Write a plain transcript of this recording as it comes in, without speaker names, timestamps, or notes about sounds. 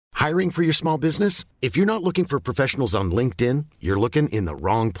Hiring for your small business? If you're not looking for professionals on LinkedIn, you're looking in the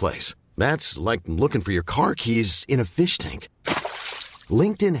wrong place. That's like looking for your car keys in a fish tank.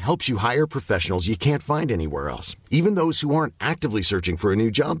 LinkedIn helps you hire professionals you can't find anywhere else, even those who aren't actively searching for a new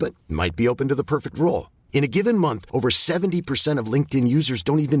job but might be open to the perfect role. In a given month, over 70% of LinkedIn users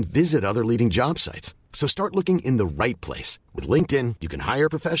don't even visit other leading job sites. So start looking in the right place. With LinkedIn, you can hire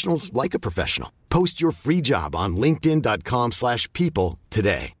professionals like a professional. Post your free job on linkedin.com/people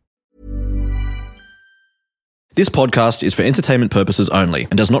today. This podcast is for entertainment purposes only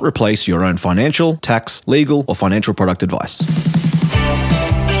and does not replace your own financial, tax, legal, or financial product advice.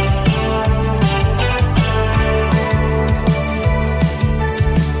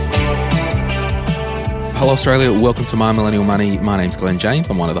 Hello Australia, welcome to My Millennial Money. My name's Glenn James.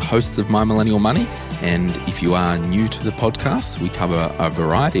 I'm one of the hosts of My Millennial Money. And if you are new to the podcast, we cover a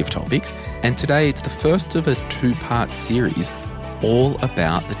variety of topics. And today it's the first of a two-part series all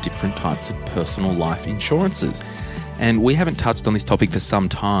about the different types of personal life insurances. And we haven't touched on this topic for some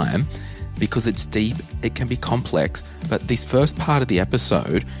time because it's deep, it can be complex. But this first part of the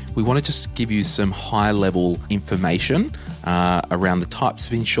episode, we want to just give you some high-level information around the types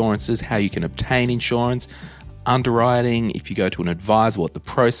of insurances, how you can obtain insurance, underwriting, if you go to an advisor, what the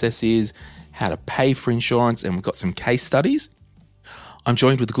process is, how to pay for insurance, and we've got some case studies. I'm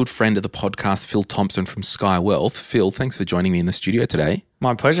joined with a good friend of the podcast, Phil Thompson from Sky Wealth. Phil, thanks for joining me in the studio today.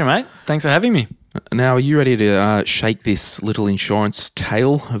 My pleasure, mate. Thanks for having me. Now, are you ready to shake this little insurance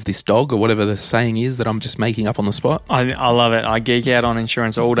tail of this dog or whatever the saying is that I'm just making up on the spot? I love it. I geek out on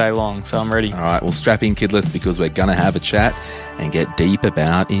insurance all day long, so I'm ready. All right, well, strap in, kidlets, because we're going to have a chat and get deep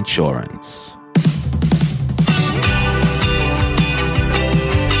about insurance.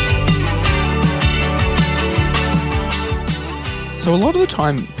 So a lot of the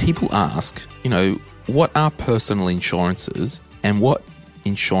time people ask, what are personal insurances and what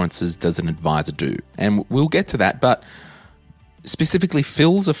insurances does an advisor do? And we'll get to that, but specifically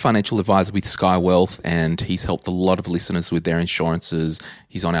Phil's a financial advisor with Sky Wealth and he's helped a lot of listeners with their insurances.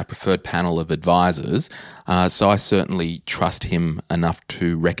 He's on our preferred panel of advisors. So I certainly trust him enough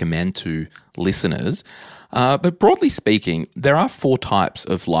to recommend to listeners. But broadly speaking, there are 4 types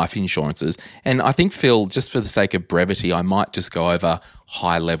of life insurances. And I think, Phil, just for the sake of brevity, I might just go over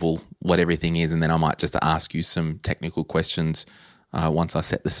high level what everything is, and then I might just ask you some technical questions once I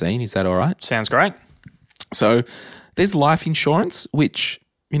set the scene. Is that all right? Sounds great. So there's life insurance, which,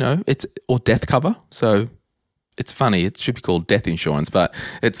 or death cover. So it's funny, it should be called death insurance, but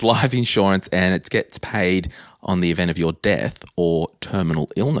it's life insurance and it gets paid on the event of your death or terminal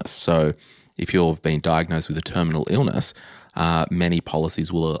illness. So if you've been diagnosed with a terminal illness, many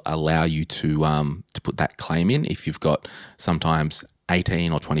policies will allow you to put that claim in if you've got sometimes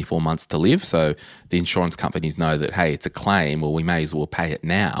 18 or 24 months to live. So the insurance companies know that, hey, it's a claim, well, we may as well pay it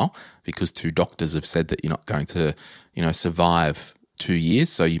now because 2 doctors have said that you're not going to, survive 2 years,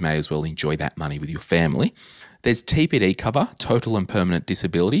 so you may as well enjoy that money with your family. There's TPD cover, total and permanent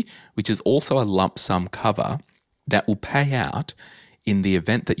disability, which is also a lump sum cover that will pay out in the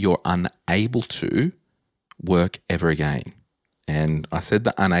event that you're unable to work ever again. And I said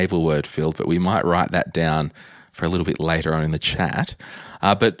the unable word, Phil, but we might write that down for a little bit later on in the chat.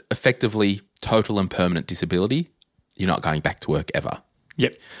 But effectively, total and permanent disability, you're not going back to work ever.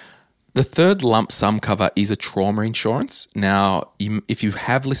 Yep. The third lump sum cover is a trauma insurance. Now, if you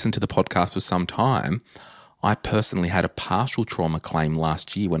have listened to the podcast for some time, I personally had a partial trauma claim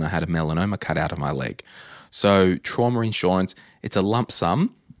last year when I had a melanoma cut out of my leg. So trauma insurance, it's a lump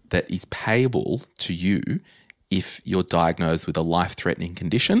sum that is payable to you if you're diagnosed with a life-threatening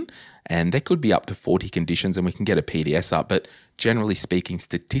condition, and there could be up to 40 conditions, and we can get a PDS up, but generally speaking,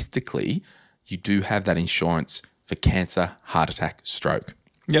 statistically, you do have that insurance for cancer, heart attack, stroke.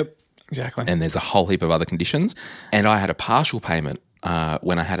 Yep, exactly. And there's a whole heap of other conditions, and I had a partial payment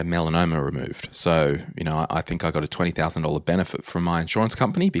when I had a melanoma removed. So, I think I got a $20,000 benefit from my insurance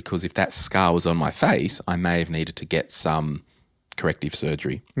company because if that scar was on my face, I may have needed to get some corrective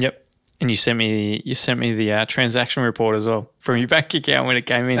surgery. Yep. And you sent me the transaction report as well from your bank account when it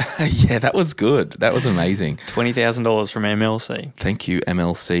came in. Yeah, that was good. That was amazing. $20,000 from MLC. Thank you,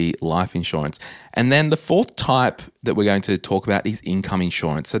 MLC Life Insurance. And then the 4th type that we're going to talk about is income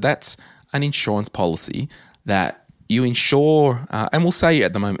insurance. So that's an insurance policy that you insure, and we'll say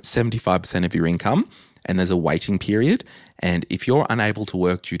at the moment 75% of your income, and there's a waiting period. And if you're unable to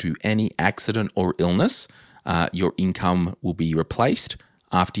work due to any accident or illness, your income will be replaced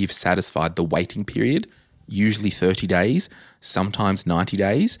after you've satisfied the waiting period, usually 30 days, sometimes 90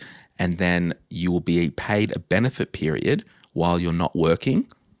 days, and then you will be paid a benefit period while you're not working,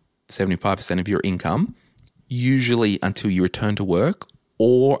 75% of your income, usually until you return to work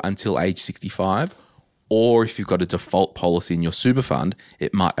or until age 65, or if you've got a default policy in your super fund,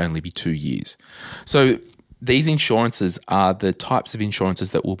 it might only be 2 years. So these insurances are the types of insurances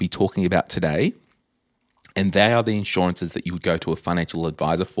that we'll be talking about today. And they are the insurances that you would go to a financial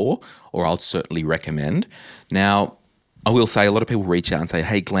advisor for, or I'll certainly recommend. Now, I will say a lot of people reach out and say,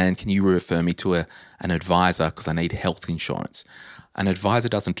 hey, Glenn, can you refer me to an advisor because I need health insurance? An advisor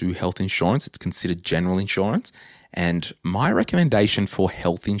doesn't do health insurance. It's considered general insurance. And my recommendation for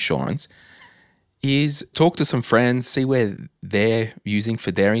health insurance is talk to some friends, see where they're using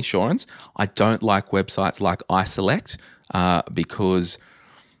for their insurance. I don't like websites like iSelect because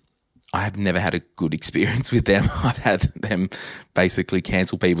I have never had a good experience with them. I've had them basically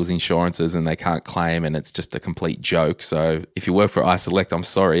cancel people's insurances and they can't claim, and it's just a complete joke. So if you work for iSelect, I'm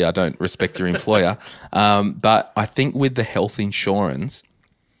sorry, I don't respect your employer. But I think with the health insurance,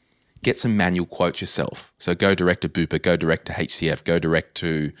 get some manual quotes yourself. So go direct to Bupa, go direct to HCF, go direct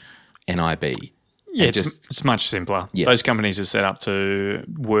to NIB. Yeah, it's much simpler. Yeah. Those companies are set up to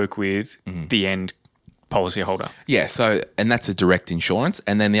work with the end policyholder. Yeah, and that's a direct insurance.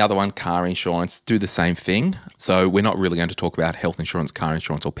 And then the other one, car insurance, do the same thing. So we're not really going to talk about health insurance, car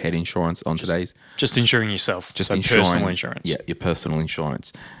insurance, or pet insurance on today's. Just insuring yourself. Just personal insurance. Yeah, your personal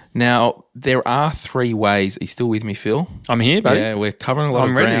insurance. Now, there are 3 ways. Are you still with me, Phil? I'm here, buddy. Yeah, we're covering a lot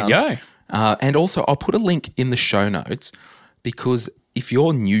of ground. I'm ready to go. And also, I'll put a link in the show notes because if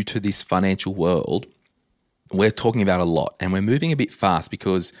you're new to this financial world, we're talking about a lot and we're moving a bit fast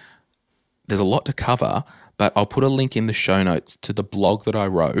because there's a lot to cover, but I'll put a link in the show notes to the blog that I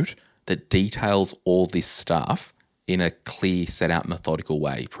wrote that details all this stuff in a clear, set out, methodical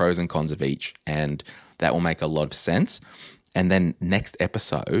way, pros and cons of each, and that will make a lot of sense. And then next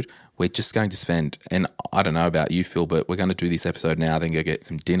episode, we're just going to spend, and I don't know about you, Phil, but we're going to do this episode now, then go get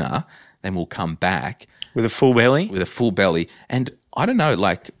some dinner, then we'll come back. With a full belly? With a full belly. And I don't know,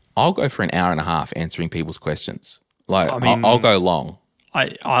 I'll go for an hour and a half answering people's questions. I'll go long.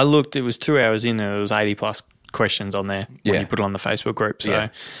 I looked, it was 2 hours in and there was 80 plus questions on there when you put it on the Facebook group.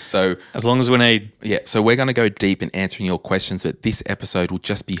 So as long as we need. Yeah, so we're going to go deep in answering your questions, but this episode will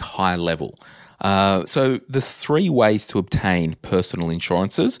just be high level. So there's 3 ways to obtain personal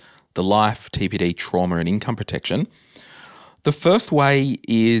insurances: the life, TPD, trauma, and income protection. The first way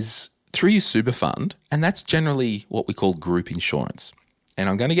is through your super fund, and that's generally what we call group insurance. And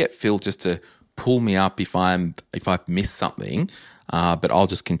I'm going to get Phil just to pull me up if I've missed something, but I'll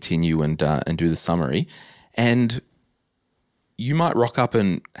just continue and do the summary. And you might rock up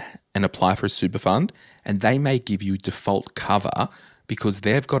and apply for a super fund, and they may give you default cover because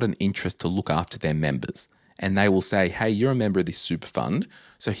they've got an interest to look after their members. And they will say, hey, you're a member of this super fund,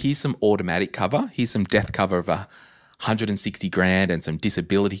 so here's some automatic cover. Here's some death cover of 160 grand and some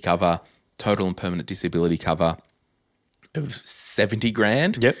disability cover, total and permanent disability cover of 70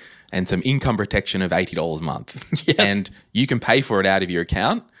 grand. Yep. And some income protection of $80 a month. Yes. And you can pay for it out of your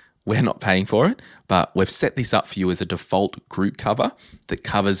account. We're not paying for it, but we've set this up for you as a default group cover that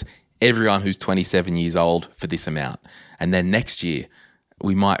covers everyone who's 27 years old for this amount. And then next year,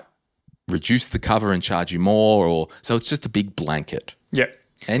 we might reduce the cover and charge you more, so it's just a big blanket. Yep.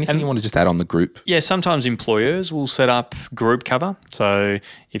 Anything you want to just add on the group? Yeah, sometimes employers will set up group cover. So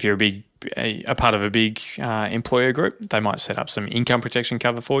if you're a part of a big employer group, they might set up some income protection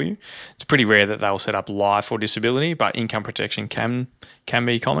cover for you. It's pretty rare that they'll set up life or disability, but income protection can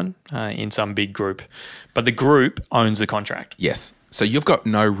be common in some big group. But the group owns the contract. Yes. So you've got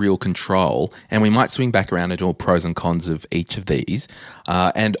no real control, and we might swing back around and do pros and cons of each of these.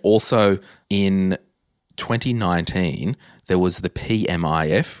 And also in 2019, there was the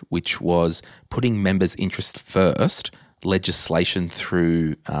PMIF, which was putting members' interest first legislation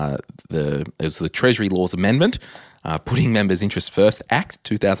through it was the Treasury Laws Amendment, Putting Members' Interest First Act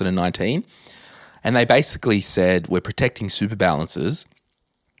 2019. And they basically said we're protecting super balances.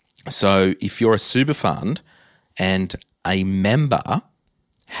 So if you're a super fund and a member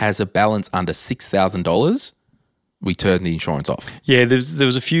has a balance under $6,000, we turn the insurance off. Yeah, there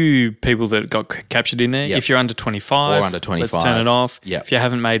was a few people that got captured in there. Yep. If you're under 25, or under 25, let's turn it off. Yep. If you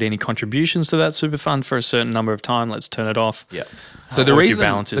haven't made any contributions to that super fund for a certain number of time, let's turn it off. Yeah. So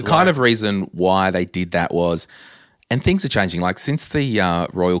the kind of reason why they did that was, and things are changing. Like since the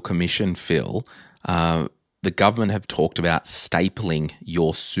Royal Commission, Phil, the government have talked about stapling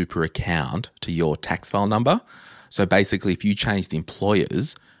your super account to your tax file number. So basically, if you change the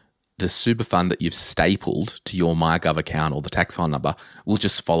employers, the super fund that you've stapled to your MyGov account or the tax file number will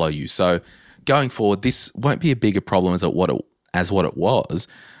just follow you. So going forward, this won't be a bigger problem as what it was,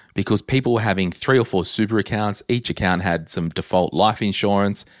 because people were having 3 or 4 super accounts. Each account had some default life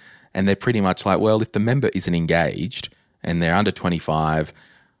insurance, and they're pretty much like, well, if the member isn't engaged and they're under 25,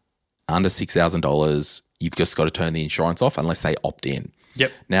 under $6,000, you've just got to turn the insurance off unless they opt in.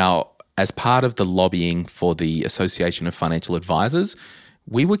 Yep. Now, as part of the lobbying for the Association of Financial Advisors,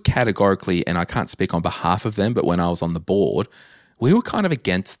 we were categorically, and I can't speak on behalf of them, but when I was on the board, we were kind of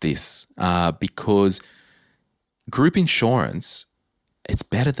against this because group insurance, it's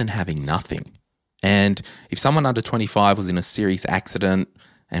better than having nothing. And if someone under 25 was in a serious accident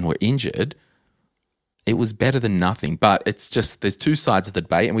and were injured, it was better than nothing. But it's just, there's two sides of the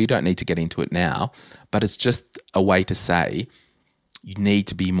debate, and we don't need to get into it now, but it's just a way to say you need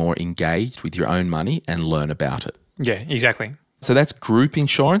to be more engaged with your own money and learn about it. Yeah, exactly. So that's group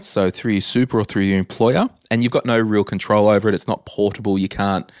insurance, so through your super or through your employer, and you've got no real control over it. It's not portable. You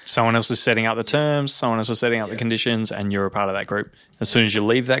can't. Someone else is setting up the terms, someone else is setting up the conditions, and you're a part of that group. As soon as you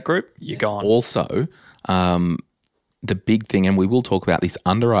leave that group, you're gone. Also, the big thing, and we will talk about this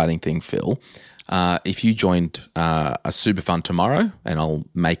underwriting thing, Phil, if you joined a super fund tomorrow, and I'll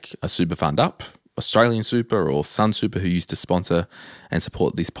make a super fund up, Australian Super or Sun Super, who used to sponsor and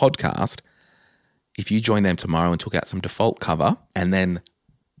support this podcast, if you joined them tomorrow and took out some default cover, and then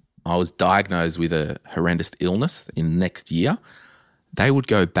I was diagnosed with a horrendous illness in the next year, they would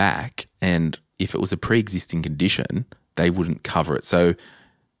go back, and if it was a pre-existing condition, they wouldn't cover it. So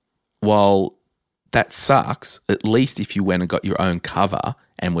while that sucks, at least if you went and got your own cover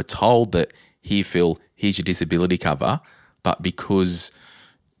and were told that, here, Phil, here's your disability cover, but because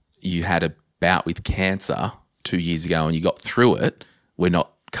you had a bout with cancer 2 years ago and you got through it, we're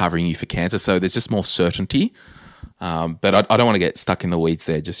not covering you for cancer. So there's just more certainty. But I don't want to get stuck in the weeds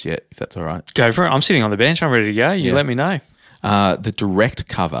there just yet, if that's all right. Go for it. I'm sitting on the bench. I'm ready to go. You let me know. The direct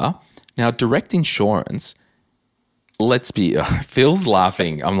cover. Now, direct insurance, let's be, Phil's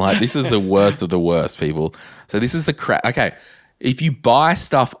laughing. I'm like, this is the worst of the worst, people. So this is the crap. Okay, if you buy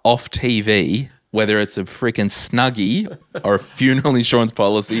stuff off TV, whether it's a freaking Snuggie or a funeral insurance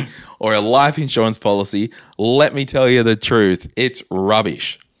policy or a life insurance policy, let me tell you the truth, it's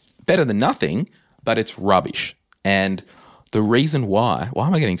rubbish. Better than nothing, but it's rubbish. And the reason why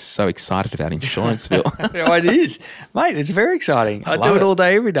am I getting so excited about insurance, Phil? It is. Mate, it's very exciting. I do it all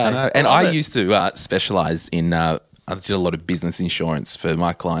day, every day. I know. And I used to specialize in, I did a lot of business insurance for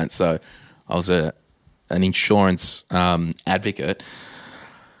my clients. So I was an insurance advocate.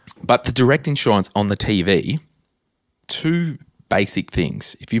 But the direct insurance on the TV, two basic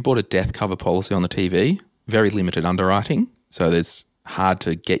things. If you bought a death cover policy on the TV, very limited underwriting. So there's hard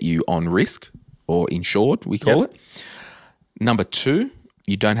to get you on risk or insured, we call it. Number two,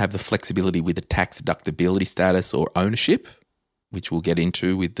 you don't have the flexibility with the tax deductibility status or ownership, which we'll get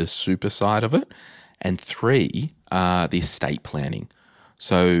into with the super side of it. And three, the estate planning.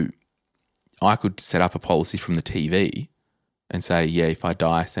 So I could set up a policy from the TV and say, yeah, if I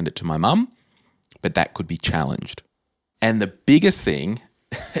die, send it to my mum, but that could be challenged. And the biggest thing,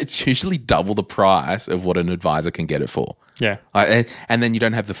 it's usually double the price of what an advisor can get it for. Yeah. And then you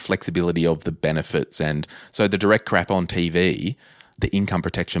don't have the flexibility of the benefits. And so the direct crap on TV, the income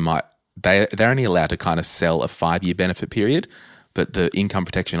protection they're only allowed to kind of sell a 5-year benefit period, but the income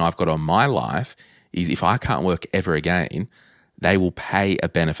protection I've got on my life is if I can't work ever again, they will pay a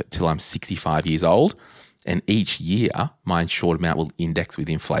benefit till I'm 65 years old. And each year, my insured amount will index with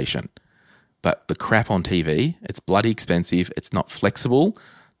inflation. But the crap on TV, it's bloody expensive. It's not flexible.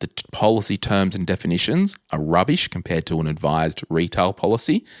 The policy terms and definitions are rubbish compared to an advised retail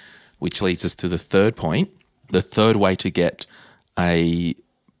policy, which leads us to the third point. The third way to get a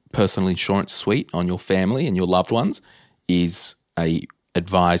personal insurance suite on your family and your loved ones is a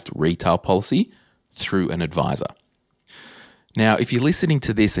advised retail policy through an advisor. Now, if you're listening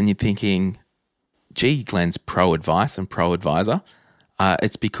to this and you're thinking, gee, Glenn's pro-advice and pro-advisor,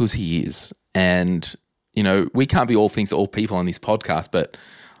 it's because he is. And, you know, we can't be all things to all people on this podcast, but,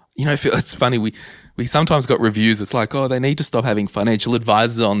 you know, it's funny, we sometimes got reviews, it's like, oh, they need to stop having financial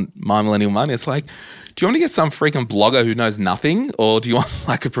advisors on My Millennial Money. It's like, do you want to get some freaking blogger who knows nothing, or do you want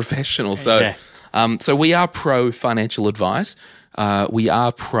like a professional? So, so we are pro-financial advice. We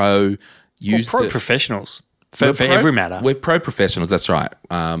are pro-professionals. For every matter. We're pro-professionals, that's right.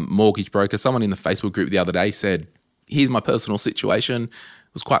 Mortgage broker. Someone in the Facebook group the other day said, here's my personal situation.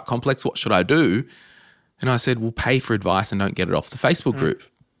 It was quite complex. What should I do? And I said, well, pay for advice and don't get it off the Facebook group.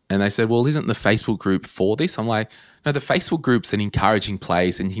 And they said, well, isn't the Facebook group for this? I'm like, no, the Facebook group's an encouraging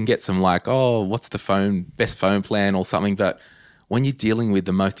place and you can get some like, oh, what's the best phone plan or something. But when you're dealing with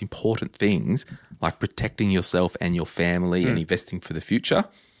the most important things like protecting yourself and your family and investing for the future,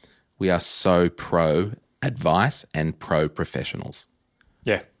 we are so pro advice and pro-professionals.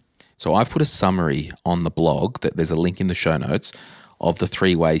 Yeah. So I've put a summary on the blog that there's a link in the show notes of the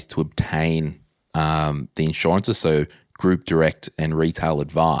 3 ways to obtain the insurances. So group direct and retail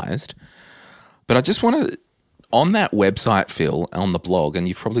advised. But I just want to, on that website, Phil, on the blog, and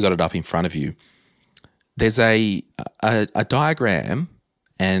you've probably got it up in front of you, there's a diagram,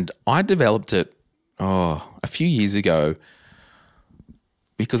 and I developed it a few years ago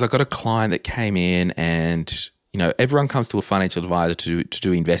because I got a client that came in and, you know, everyone comes to a financial advisor to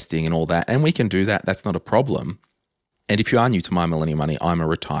do investing and all that, and we can do that. That's not a problem. And if you are new to My Millennial Money, I'm a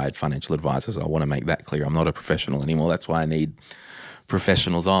retired financial advisor, so I want to make that clear. I'm not a professional anymore. That's why I need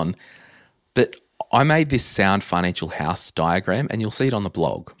professionals on. But I made this sound financial house diagram, and you'll see it on the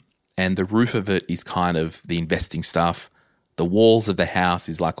blog. And the roof of it is kind of the investing stuff. The walls of the house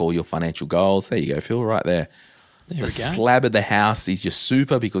is like all your financial goals. There you go, Phil, right there. The slab of the house is your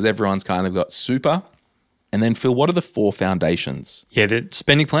super, because everyone's kind of got super. And then, Phil, what are the 4 foundations? Yeah, the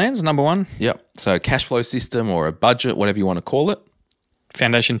spending plans, number 1. Yep. So cash flow system or a budget, whatever you want to call it.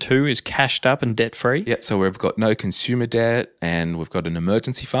 Foundation 2 is cashed up and debt-free. Yep. So we've got no consumer debt and we've got an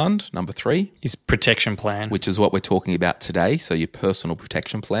emergency fund. Number 3 is protection plan, which is what we're talking about today. So your personal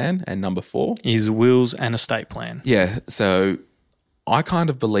protection plan. And number 4 is wills and estate plan. Yeah. So I kind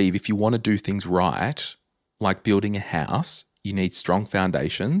of believe if you want to do things right, like building a house, you need strong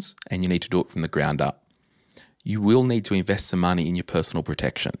foundations and you need to do it from the ground up. You will need to invest some money in your personal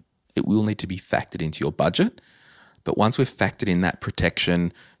protection. It will need to be factored into your budget. But once we've factored in that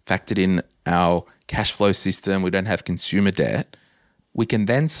protection, factored in our cash flow system, we don't have consumer debt, we can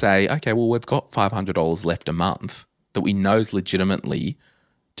then say, okay, well, we've got $500 left a month that we know is legitimately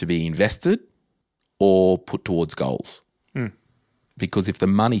to be invested or put towards goals. Because if the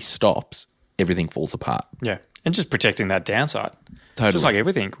money stops, everything falls apart. Yeah. And just protecting that downside. Totally. Just like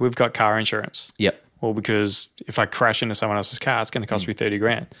everything. We've got car insurance. Yep. Well, because if I crash into someone else's car, it's going to cost me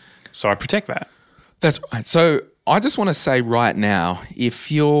 $30,000. So I protect that. That's right. So I just want to say right now,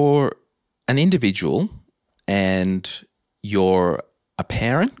 if you're an individual and you're a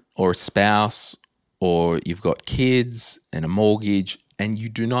parent or a spouse or you've got kids and a mortgage and you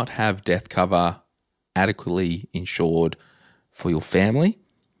do not have death cover adequately insured for your family,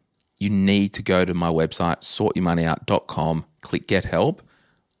 you need to go to my website, sortyourmoneyout.com, click get help.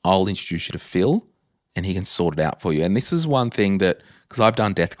 I'll introduce you to Phil and he can sort it out for you. And this is one thing that, because I've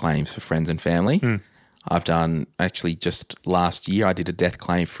done death claims for friends and family. I've done, actually just last year, I did a death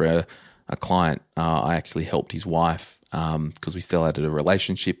claim for a client. I actually helped his wife because we still had a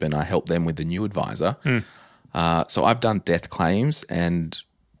relationship and I helped them with the new advisor. So I've done death claims, and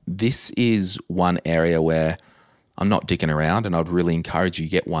this is one area where I'm not dicking around, and I'd really encourage you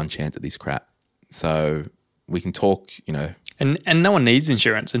get one chance at this crap. So we can talk, you know. And no one needs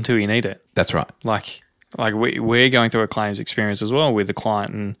insurance until you need it. That's right. Like we're going through a claims experience as well with the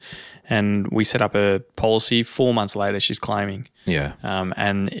client, and we set up a policy. 4 months later, she's claiming. Yeah.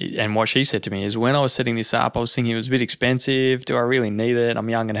 And what she said to me is, when I was setting this up, I was thinking it was a bit expensive. Do I really need it? I'm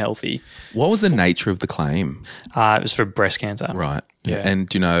young and healthy. What was the nature of the claim? It was for breast cancer. Right. Yeah. And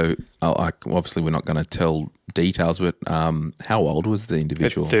do you know, obviously we're not going to tell details, but how old was the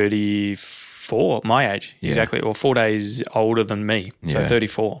individual? 34, my age, exactly, or 4 days older than me, so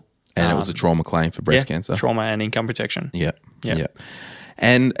 34. And it was a trauma claim for breast cancer? Trauma and income protection. Yeah.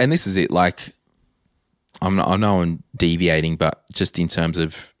 And this is it, like, I know I'm deviating, but just in terms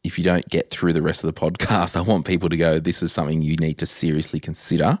of if you don't get through the rest of the podcast, I want people to go, this is something you need to seriously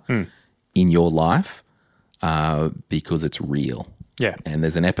consider in your life because it's real. Yeah. And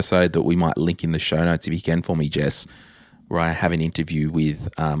there's an episode that we might link in the show notes if you can for me, Jess, where I have an interview with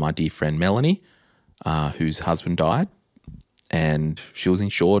my dear friend Melanie, whose husband died, and she was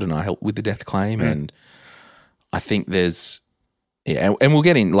insured and I helped with the death claim. And I think there's, and we'll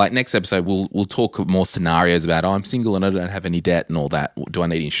get in, like next episode, we'll talk more scenarios about, I'm single and I don't have any debt and all that. Do I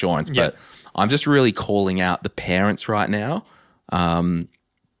need insurance? But I'm just really calling out the parents right now.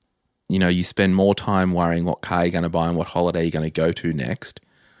 You know, you spend more time worrying what car you're going to buy and what holiday you're going to go to next.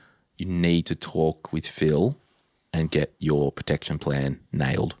 You need to talk with Phil and get your protection plan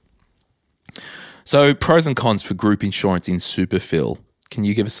nailed. So pros and cons for group insurance in Super, Phil. Can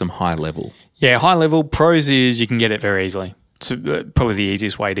you give us some high level? Yeah, high level. Pros is you can get it very easily. It's probably the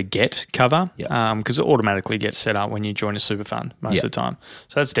easiest way to get cover because it automatically gets set up when you join a super fund most of the time.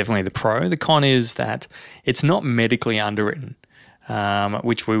 So that's definitely the pro. The con is that it's not medically underwritten,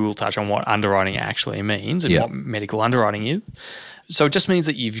 which we will touch on what underwriting actually means and what medical underwriting is. So it just means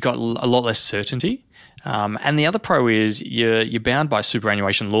that you've got a lot less certainty. And the other pro is you're bound by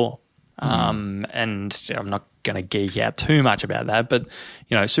superannuation law. And I'm not going to geek out too much about that, but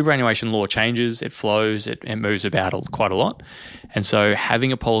superannuation law changes, it flows, it moves about quite a lot. And so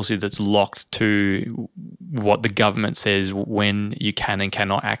having a policy that's locked to what the government says when you can and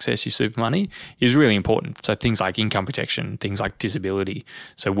cannot access your super money is really important. So things like income protection, things like disability.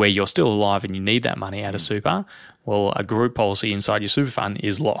 So where you're still alive and you need that money out of super, well, a group policy inside your super fund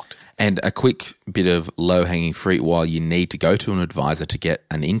is locked. And a quick bit of low-hanging fruit while you need to go to an advisor to get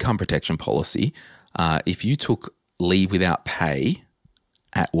an income protection policy, if you took leave without pay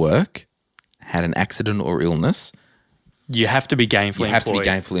at work, had an accident or illness, you have to be gainfully employed. You have to be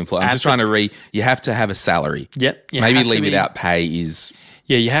gainfully employed. I'm just trying to you have to have a salary. Yep. Maybe leave without pay is...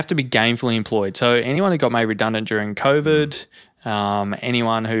 Yeah, you have to be gainfully employed. So anyone who got made redundant during COVID,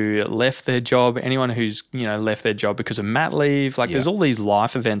 anyone who left their job, anyone who's left their job because of mat leave, there's all these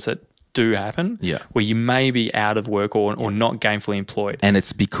life events that do happen where you may be out of work or not gainfully employed. And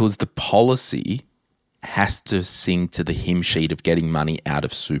it's because the policy has to sing to the hymn sheet of getting money out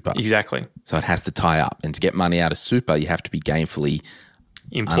of super. Exactly. So it has to tie up. And to get money out of super, you have to be gainfully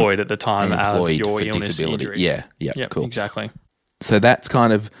employed at the time of your for illness disability. Injury. Yeah, cool. Exactly. So that's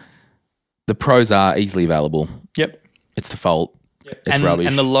kind of the pros are easily available. Yep. It's default. Yep. It's rubbish.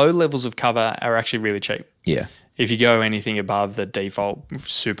 And the low levels of cover are actually really cheap. Yeah. If you go anything above the default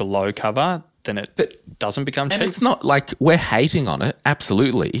super low cover, then it doesn't become cheap. And it's not like we're hating on it.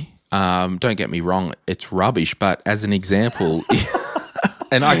 Absolutely. Don't get me wrong, it's rubbish. But as an example,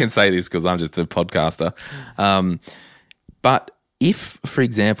 and I can say this because I'm just a podcaster, but if, for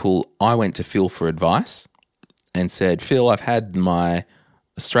example, I went to Phil for advice and said, Phil, I've had my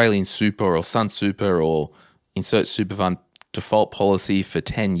Australian Super or Sun Super or insert super fund default policy for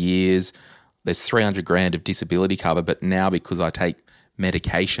 10 years. There's 300 grand of disability cover, but now because I take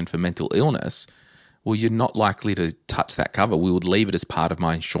medication for mental illness, well, you're not likely to touch that cover. We would leave it as part of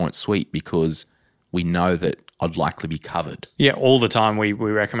my insurance suite because we know that I'd likely be covered. Yeah, all the time we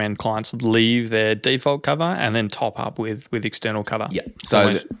recommend clients leave their default cover and then top up with external cover. Yeah,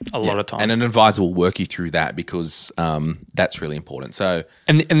 so a lot of times. And an advisor will work you through that because that's really important. So,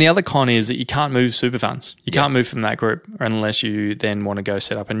 and the other con is that you can't move super funds. You can't move from that group unless you then want to go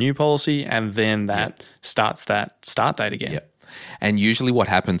set up a new policy, and then that starts that start date again. Yeah. And usually what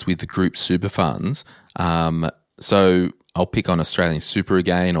happens with the group super funds, so I'll pick on Australian Super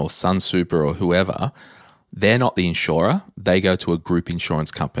again or Sun Super or whoever, they're not the insurer. They go to a group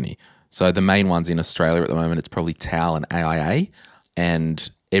insurance company. So the main ones in Australia at the moment, it's probably TAL and AIA, and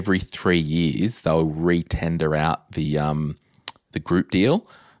every 3 years they'll re-tender out the group deal.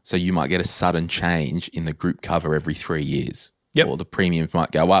 So you might get a sudden change in the group cover every 3 years. Yep. Or the premiums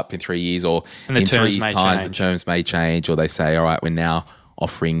might go up in 3 years, or and the in 3 terms years' may time, change. the terms may change, or they say, all right, we're now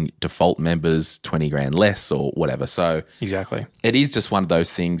offering default members 20 grand less or whatever. So exactly, it is just one of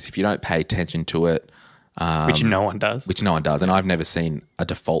those things. If you don't pay attention to it, which no one does. And I've never seen a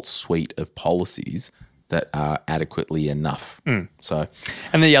default suite of policies that are adequately enough. So,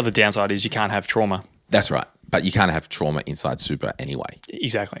 and the other downside is you can't have trauma. That's right. But you can't have trauma inside super anyway.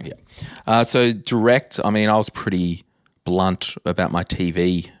 Exactly. Yeah. So direct, I mean, I was pretty blunt about my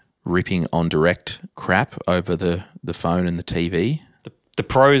TV ripping on direct crap over the phone and the TV. The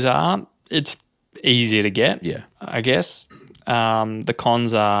pros are it's easier to get. Yeah. I guess. The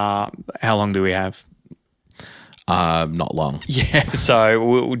cons are how long do we have? Not long. Yeah. So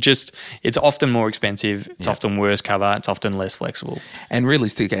we'll just it's often more expensive. It's often worse cover. It's often less flexible. And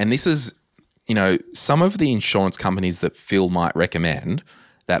realistic. And this is, some of the insurance companies that Phil might recommend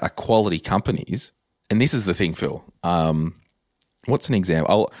that are quality companies. And this is the thing, Phil. What's an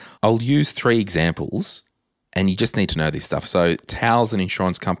example? I'll use 3 examples, and you just need to know this stuff. So TAL's an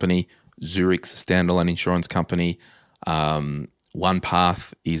insurance company. Zurich's a standalone insurance company.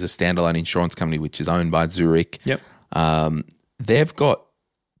 OnePath is a standalone insurance company which is owned by Zurich. Yep. They've got,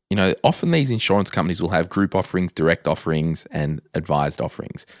 often these insurance companies will have group offerings, direct offerings, and advised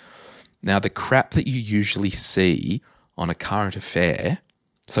offerings. Now, the crap that you usually see on a current affair,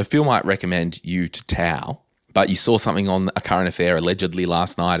 so Phil might recommend you to TAL, but you saw something on a current affair allegedly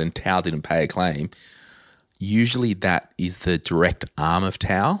last night and TAL didn't pay a claim. Usually that is the direct arm of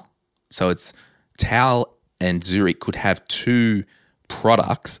TAL. So it's TAL and Zurich could have 2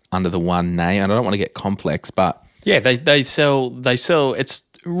 products under the one name. And I don't want to get complex, but... Yeah, they sell, it's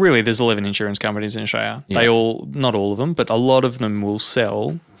really, there's 11 insurance companies in Australia. Yeah. They all, not all of them, but a lot of them will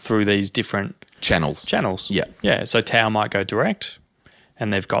sell through these different channels. Yeah. Yeah, so TAL might go direct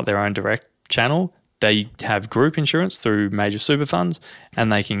and they've got their own direct channel. They have group insurance through major super funds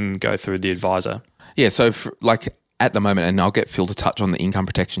and they can go through the advisor. Yeah, so at the moment, and I'll get Phil to touch on the income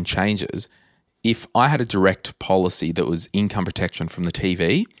protection changes, if I had a direct policy that was income protection from the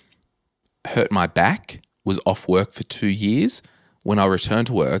TV, hurt my back was off work for 2 years, when I return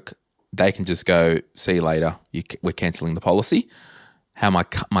to work, they can just go, see you later, we're cancelling the policy. How my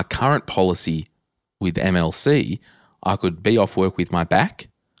current policy with MLC, I could be off work with my back,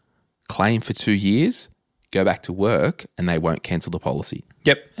 claim for 2 years, go back to work, and they won't cancel the policy.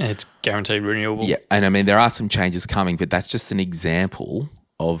 Yep, and it's guaranteed renewable. Yeah, and I mean, there are some changes coming, but that's just an example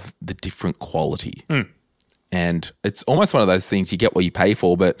of the different quality. And it's almost one of those things, you get what you pay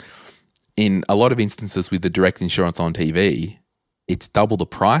for, but in a lot of instances with the direct insurance on TV, it's double the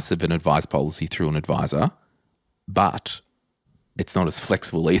price of an advised policy through an advisor, but it's not as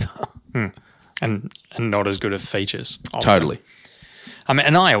flexible either. And not as good of features. Often. Totally. I mean,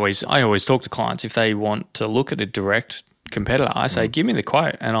 and I always talk to clients if they want to look at a direct competitor. I say, give me the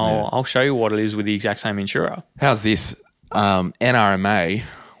quote, and I'll show you what it is with the exact same insurer. How's this? NRMA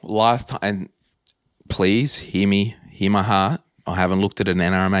lifetime, and please hear my heart. I haven't looked at an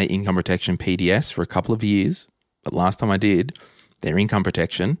NRMA income protection PDS for a couple of years, but last time I did, their income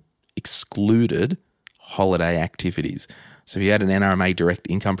protection excluded holiday activities. So if you had an NRMA direct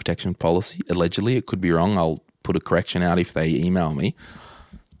income protection policy, allegedly, it could be wrong, I'll put a correction out if they email me,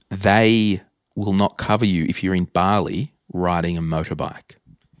 they will not cover you if you're in Bali riding a motorbike.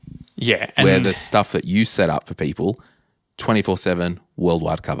 Yeah. Where the stuff that you set up for people, 24/7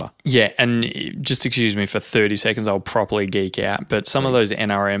 worldwide cover. Yeah, and just excuse me for 30 seconds, I'll properly geek out. But some of those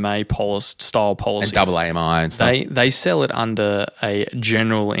NRMA style policies, And double AMI and stuff. they sell it under a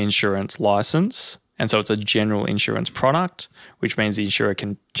general insurance license. And so it's a general insurance product, which means the insurer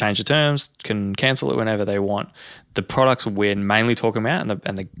can change the terms, can cancel it whenever they want. The products we're mainly talking about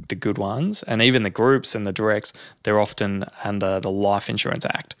and the good ones, and even the groups and the directs, they're often under the Life Insurance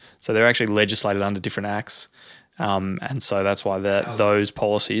Act. So they're actually legislated under different acts. And so that's why those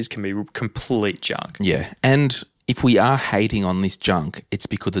policies can be complete junk. Yeah. And if we are hating on this junk, it's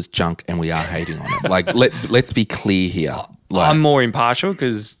because it's junk and we are hating on it. Like, let's be clear here. Like, I'm more impartial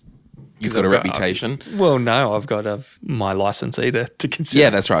because you've got a reputation. Well, no, I've got my licensee to consider. Yeah,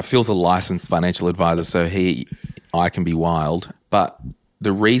 that's right. Phil's a licensed financial advisor, so I can be wild. But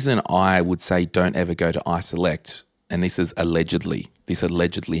the reason I would say don't ever go to iSelect, and this allegedly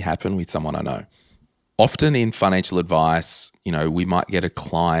happened with someone I know. Often in financial advice, we might get a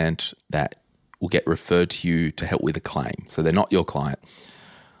client that will get referred to you to help with a claim. So they're not your client.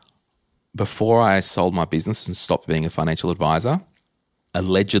 Before I sold my business and stopped being a financial advisor,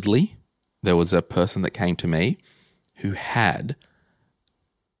 allegedly there was a person that came to me who had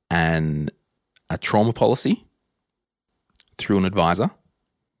a trauma policy through an advisor.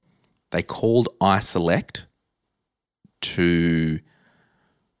 They called iSelect to...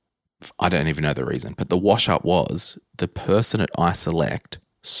 I don't even know the reason, but the wash up was the person at iSelect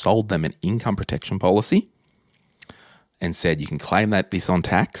sold them an income protection policy and said, you can claim this on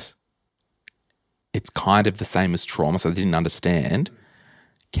tax. It's kind of the same as trauma, so they didn't understand.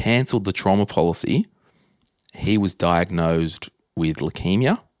 Cancelled the trauma policy. He was diagnosed with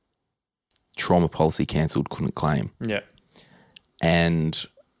leukemia. Trauma policy cancelled, couldn't claim. Yeah. And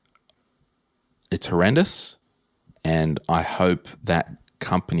it's horrendous. And I hope that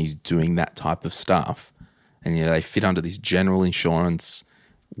companies doing that type of stuff, and they fit under this general insurance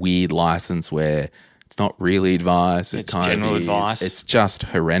weird license where it's not really advice, it's general advice. It's just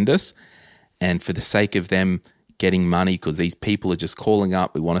horrendous. And for the sake of them getting money, because these people are just calling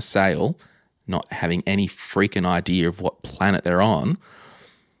up, we want a sale, not having any freaking idea of what planet they're on,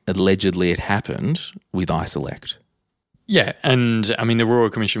 allegedly it happened with iSelect. Yeah, and I mean the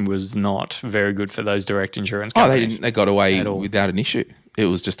Royal Commission was not very good for those direct insurance companies. They got away without an issue. It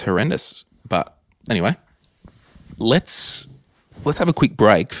was just horrendous. But anyway, let's have a quick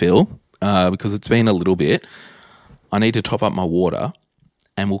break, Phil, because it's been a little bit. I need to top up my water,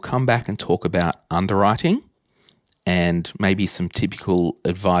 and we'll come back and talk about underwriting and maybe some typical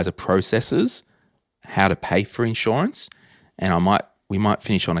advisor processes, how to pay for insurance, and we might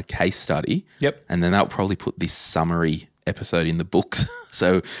finish on a case study. Yep. And then that'll probably put this summary episode in the books.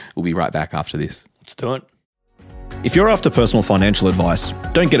 So we'll be right back after this. Let's do it. If you're after personal financial advice,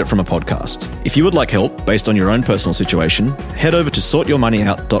 don't get it from a podcast. If you would like help based on your own personal situation, head over to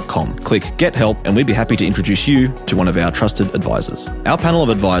sortyourmoneyout.com, click Get Help, and we'd be happy to introduce you to one of our trusted advisors. Our panel of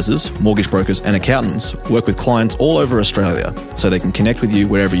advisors, mortgage brokers, and accountants work with clients all over Australia so they can connect with you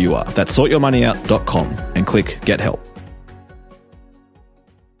wherever you are. That's sortyourmoneyout.com and click Get Help.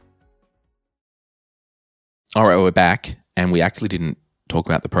 All right, we're back, and we actually didn't talk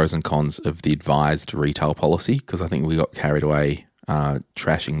about the pros and cons of the advised retail policy because I think we got carried away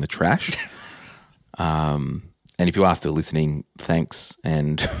trashing the trash. And if you are still listening, thanks,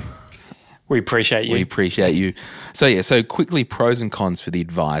 and we appreciate you. We appreciate you. So quickly, pros and cons for the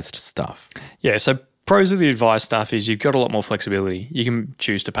advised stuff. Yeah, so pros of the advice stuff is you've got a lot more flexibility. You can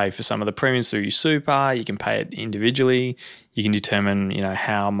choose to pay for some of the premiums through your super. You can pay it individually. You can determine,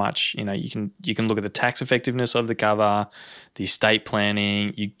 how much, you can look at the tax effectiveness of the cover, the estate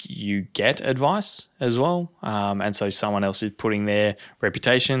planning. You get advice as well. And so someone else is putting their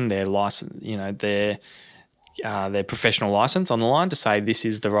reputation, their license, their professional license on the line to say this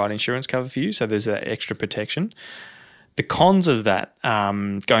is the right insurance cover for you. So there's that extra protection. The cons of that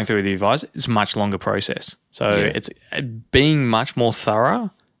going through the advice is a much longer process. So it's being much more thorough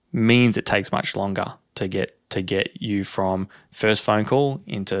means it takes much longer to get you from first phone call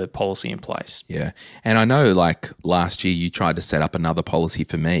into policy in place. Yeah. And I know last year you tried to set up another policy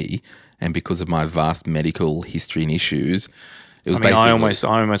for me, and because of my vast medical history and issues, it was basically...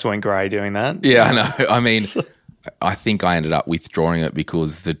 I almost went grey doing that. Yeah, I know. I mean... I think I ended up withdrawing it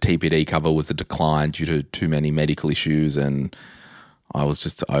because the TPD cover was a decline due to too many medical issues, and I was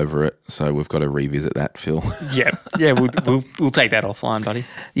just over it. So we've got to revisit that, Phil. Yeah, we'll take that offline, buddy.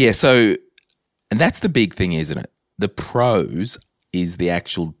 Yeah, so and that's the big thing, isn't it? The pros is the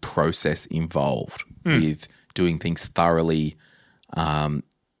actual process involved with doing things thoroughly,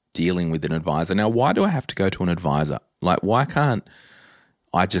 dealing with an advisor. Now, why do I have to go to an advisor? Why can't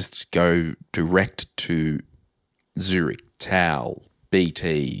I just go direct to Zurich, TAL,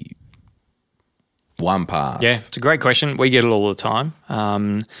 BT, OnePath? Yeah, it's a great question. We get it all the time.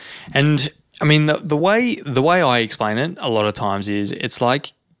 And I mean, the way I explain it a lot of times is it's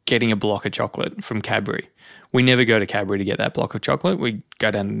like getting a block of chocolate from Cadbury. We never go to Cadbury to get that block of chocolate. We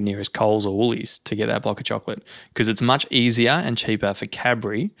go down to the nearest Coles or Woolies to get that block of chocolate because it's much easier and cheaper for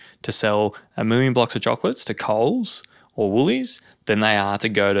Cadbury to sell 1 million blocks of chocolates to Coles or Woolies than they are to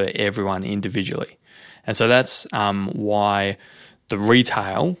go to everyone individually. And so that's why the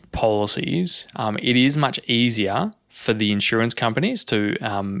retail policies, it is much easier for the insurance companies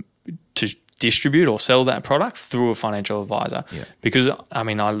to distribute or sell that product through a financial advisor. Yeah. Because,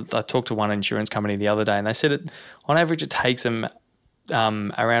 I talked to one insurance company the other day and they said on average it takes them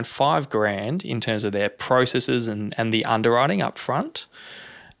around $5,000 in terms of their processes and the underwriting up front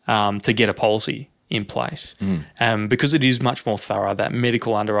to get a policy in place. Because it is much more thorough. That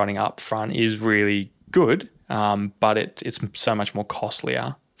medical underwriting up front is really good, but it's so much more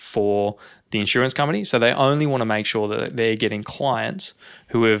costlier for the insurance company. So they only want to make sure that they're getting clients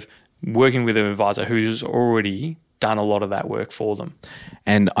who have working with an advisor who's already done a lot of that work for them.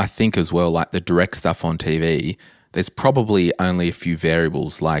 And I think as well, the direct stuff on TV, there's probably only a few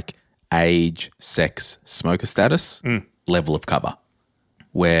variables like age, sex, smoker status, level of cover,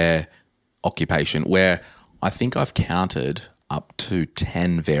 where occupation, where I think I've counted up to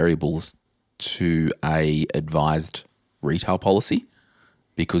 10 variables to a advised retail policy,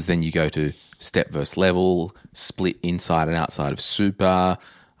 because then you go to step versus level, split inside and outside of super,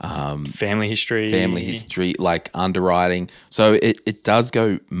 family history, underwriting. So it does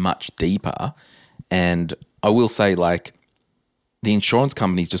go much deeper. And I will say the insurance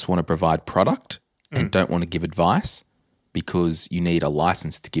companies just want to provide product and don't want to give advice because you need a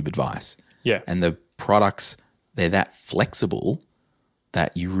license to give advice. Yeah. And the products, they're that flexible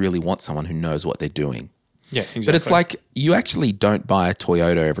that you really want someone who knows what they're doing. Yeah, exactly. But it's you actually don't buy a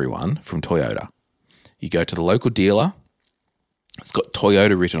Toyota, everyone, from Toyota. You go to the local dealer, it's got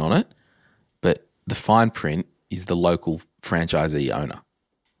Toyota written on it, but the fine print is the local franchisee owner.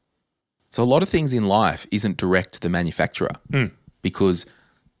 So a lot of things in life isn't direct to the manufacturer because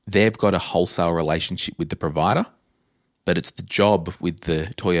they've got a wholesale relationship with the provider, but it's the job with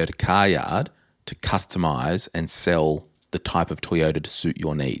the Toyota car yard to customize and sell the type of Toyota to suit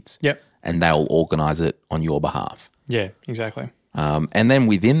your needs. Yep. And they'll organise it on your behalf. Yeah, exactly. And then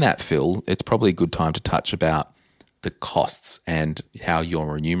within that, Phil, it's probably a good time to touch about the costs and how you're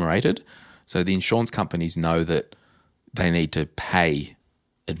remunerated. So the insurance companies know that they need to pay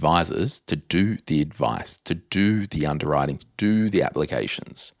advisors to do the advice, to do the underwriting, to do the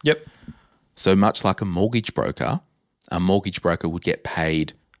applications. Yep. So much like a mortgage broker would get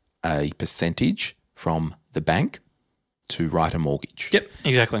paid a percentage from the bank to write a mortgage. Yep,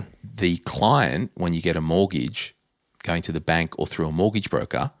 exactly. The client, when you get a mortgage going to the bank or through a mortgage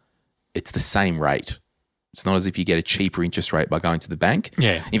broker, it's the same rate. It's not as if you get a cheaper interest rate by going to the bank.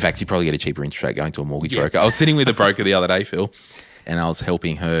 Yeah. In fact, you probably get a cheaper interest rate going to a mortgage broker. I was sitting with a broker the other day, Phil, and I was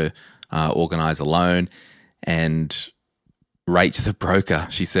helping her organise a loan, and rate the broker.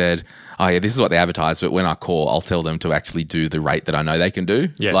 She said, oh yeah, this is what they advertise, but when I call, I'll tell them to actually do the rate that I know they can do.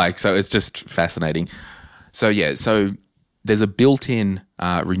 Yeah. So it's just fascinating. So there's a built-in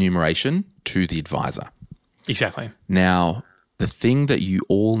remuneration to the advisor. Exactly. Now, the thing that you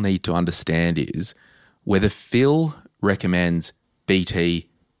all need to understand is whether Phil recommends BT,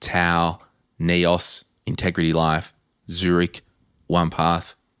 TAL, NEOS, Integrity Life, Zurich,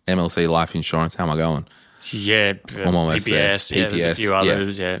 OnePath, MLC Life Insurance. How am I going? Yeah, I'm almost there. PPS. Yeah, there's a few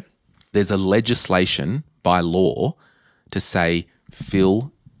others. Yeah. There's a legislation by law to say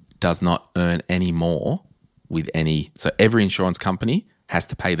Phil does not earn any more with any. So every insurance company has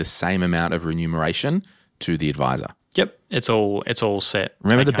to pay the same amount of remuneration to the advisor. Yep, it's all set.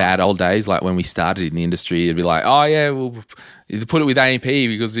 Remember the bad old days, like when we started in the industry, it'd be like, oh yeah, we'll put it with A&P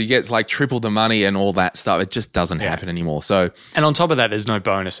because he gets like triple the money and all that stuff. It just doesn't happen anymore. So, and on top of that, there's no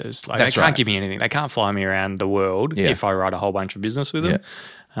bonuses. Like That's they can't right. give me anything. They can't fly me around the world if I write a whole bunch of business with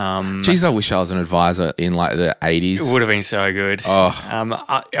them. Geez, I wish I was an advisor in like the 80s. It would have been so good.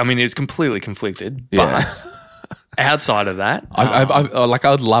 Oh. I mean, it's completely conflicted, but outside of that, I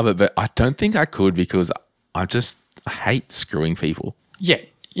would love it, but I don't think I could because I hate screwing people. Yeah,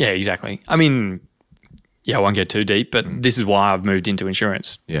 exactly. I mean, I won't get too deep, but this is why I've moved into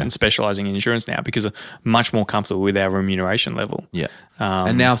insurance and specializing in insurance now because I'm much more comfortable with our remuneration level. Yeah.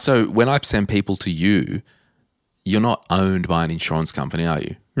 And now, so when I send people to you, you're not owned by an insurance company, are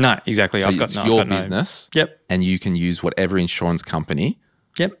you? No, exactly. So I've got it's no, your I've got business. No. Yep. And you can use whatever insurance company.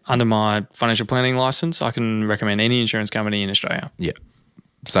 Yep. Under my financial planning license, I can recommend any insurance company in Australia. Yeah.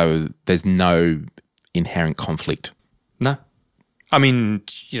 So there's no inherent conflict. No. I mean,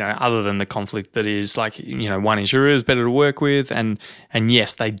 other than the conflict that is like, one insurer is better to work with and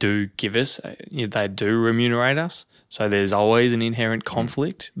yes, they do give us, they do remunerate us. So there's always an inherent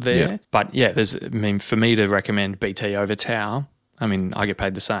conflict there. Yeah. But for me to recommend BT over Tau, I mean, I get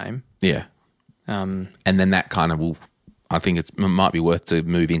paid the same. Yeah. And then that kind of will, I think it might be worth to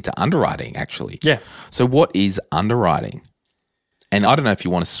move into underwriting actually. Yeah. So what is underwriting? And I don't know if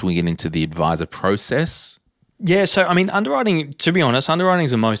you want to swing it into the advisor process. Yeah, so I mean, underwriting, to be honest, underwriting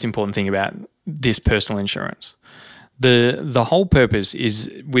is the most important thing about this personal insurance. The whole purpose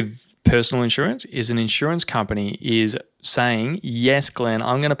is with personal insurance is an insurance company is saying, yes, Glenn,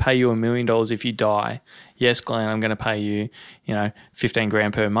 I'm going to pay you $1 million if you die. Yes, Glenn, I'm going to pay you, 15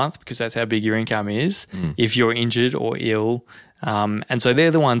 grand per month because that's how big your income is if you're injured or ill. And so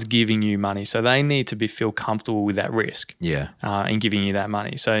they're the ones giving you money. So they need to feel comfortable with that risk in giving you that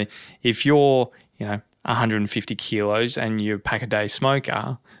money. So if you're, 150 kilos and you're a pack-a-day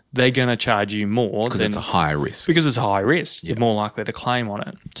smoker, they're going to charge you more. Because it's a higher risk. Because it's a high risk. You're more likely to claim on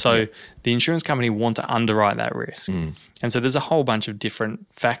it. So the insurance company want to underwrite that risk. And so there's a whole bunch of different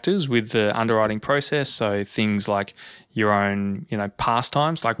factors with the underwriting process. So things like your own,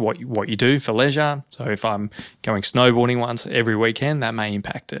 pastimes, like what you do for leisure. So if I'm going snowboarding once every weekend, that may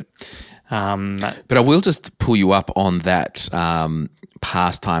impact it. But I will just pull you up on that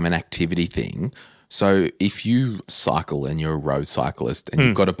pastime and activity thing. So if you cycle and you're a road cyclist and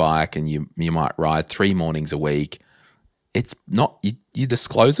you've got a bike and you might ride 3 mornings a week, it's not you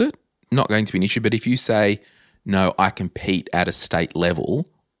disclose it, not going to be an issue. But if you say, no, I compete at a state level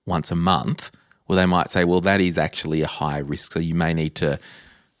once a month, well, they might say, well, that is actually a high risk. So you may need to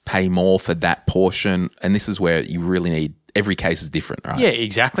pay more for that portion. And this is where you really need, every case is different, right? Yeah,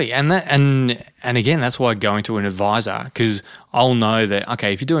 exactly. And again, that's why going to an advisor, because I'll know that,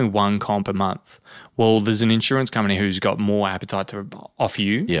 okay, if you're doing one comp a month, well, there's an insurance company who's got more appetite to offer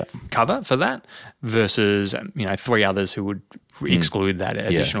you cover for that versus, 3 others who would exclude that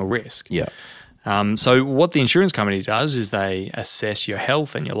additional risk. Yeah. So what the insurance company does is they assess your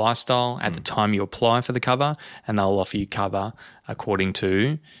health and your lifestyle at the time you apply for the cover, and they'll offer you cover according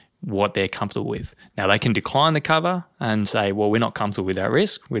to what they're comfortable with. Now, they can decline the cover and say, well, we're not comfortable with that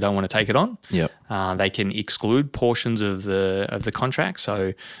risk. We don't want to take it on. Yep. They can exclude portions of the contract.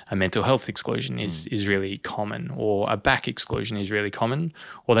 So a mental health exclusion is really common, or a back exclusion is really common,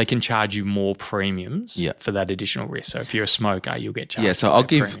 or they can charge you more premiums for that additional risk. So if you're a smoker, you'll get charged. Yeah, so I'll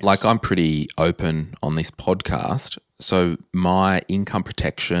give, premiums. I'm pretty open on this podcast. So my income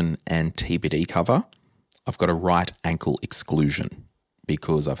protection and TPD cover, I've got a right ankle exclusion,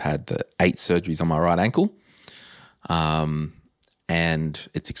 because I've had the 8 surgeries on my right ankle and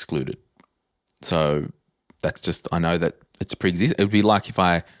it's excluded. So that's just, I know that it's pre-existing. It would be like if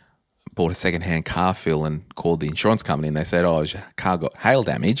I bought a secondhand car, Phil, and called the insurance company and they said, oh, has your car got hail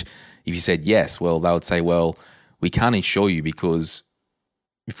damage? If you said yes, well, they would say, well, we can't insure you because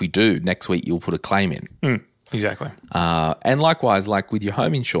if we do, next week you'll put a claim in. Exactly. And likewise, like with your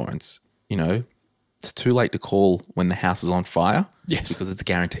home insurance, it's too late to call when the house is on fire. Yes. Because it's a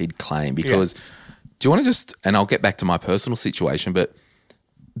guaranteed claim. Because do you want to just, and I'll get back to my personal situation, but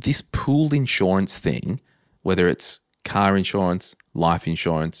this pooled insurance thing, whether it's car insurance, life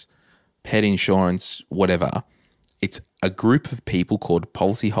insurance, pet insurance, whatever, it's a group of people called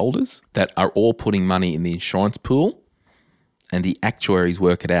policyholders that are all putting money in the insurance pool, and the actuaries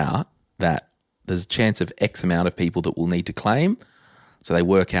work it out that there's a chance of X amount of people that will need to claim. So they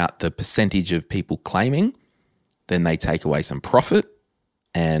work out the percentage of people claiming. Then they take away some profit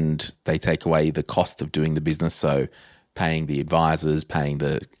and they take away the cost of doing the business. So paying the advisors, paying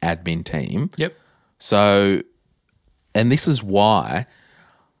the admin team. Yep. So, and this is why,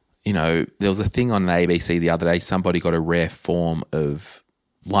 there was a thing on ABC the other day, somebody got a rare form of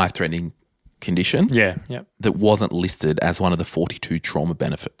life-threatening condition that wasn't listed as one of the 42 trauma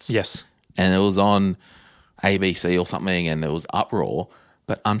benefits. Yes. And it was on ABC or something and there was uproar.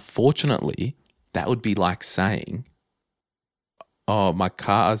 But unfortunately, that would be like saying, oh, my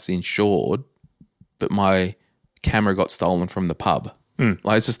car's insured, but my camera got stolen from the pub.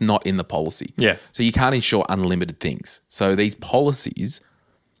 Like it's just not in the policy. Yeah. So you can't insure unlimited things. So these policies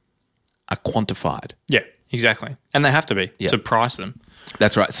are quantified. Yeah, exactly. And they have to be to price them.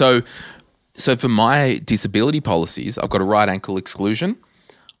 That's right. So for my disability policies, I've got a right ankle exclusion.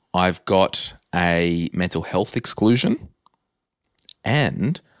 I've got a mental health exclusion.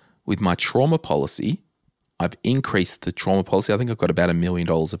 And with my trauma policy, I've increased the trauma policy. I think I've got about $1 million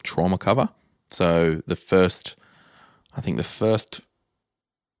of trauma cover. So the first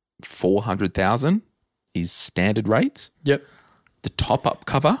 400,000 is standard rates. Yep. The top-up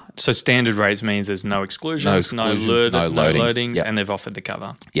cover. So standard rates means there's no exclusions, no loadings, yep. And they've offered the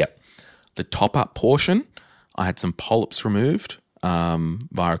cover. Yep. The top-up portion, I had some polyps removed via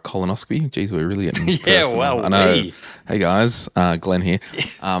a colonoscopy. Geez, we're really getting personal. Well, I know. Hey, guys. Glenn here.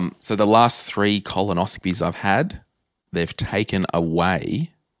 So the last 3 colonoscopies I've had, they've taken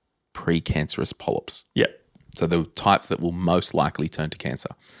away precancerous polyps. Yep. So the types that will most likely turn to cancer.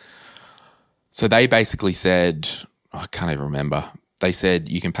 So they basically said, I can't even remember. They said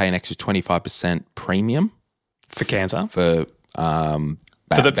you can pay an extra 25% premium for cancer. For bowel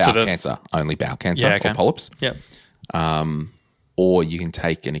cancer, only bowel cancer or polyps. Yep. Or you can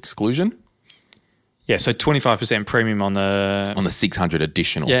take an exclusion. Yeah, so 25% premium on the 600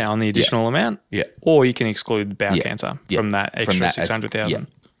 additional. Yeah, on the additional amount. Yeah. Or you can exclude bowel cancer from that extra 600,000.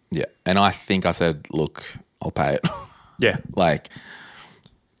 Yeah. And I think I said, look, I'll pay it. Yeah.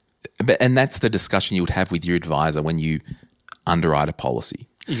 And that's the discussion you would have with your advisor when you underwrite a policy.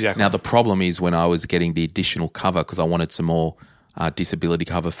 Exactly. Now, the problem is when I was getting the additional cover because I wanted some more disability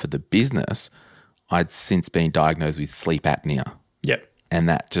cover for the business, I'd since been diagnosed with sleep apnea. Yep. And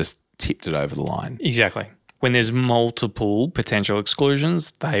that just tipped it over the line. Exactly. When there's multiple potential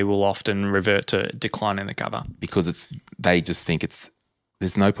exclusions, they will often revert to declining the cover. Because they just think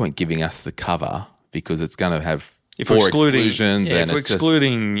there's no point giving us the cover because it's going to have exclusions. If we're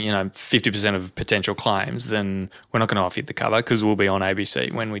excluding 50% of potential claims, then we're not going to offer you the cover because we'll be on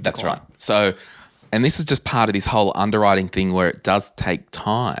ABC when we decline. That's right. So, and this is just part of this whole underwriting thing where it does take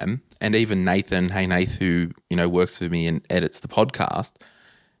time. And even Nathan, who works with me and edits the podcast,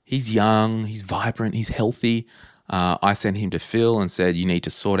 he's young, he's vibrant, he's healthy. I sent him to Phil and said, you need to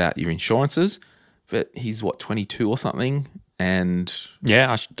sort out your insurances. But he's 22 or something. And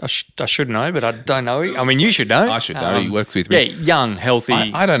yeah, I should know, but I don't know. I mean, you should know. I should know. He works with me. Yeah, young, healthy.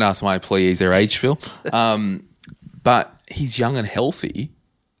 I don't ask my employees their age, Phil. But he's young and healthy.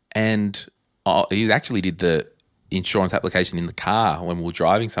 And he actually did the insurance application in the car when we were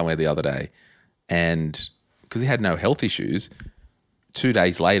driving somewhere the other day. And because he had no health issues, 2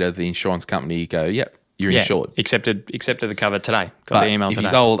 days later, the insurance company go, yep, you're insured. Accepted the cover today. Got the email today.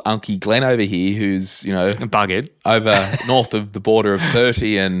 His old Unky Glenn over here who's, buggered over north of the border of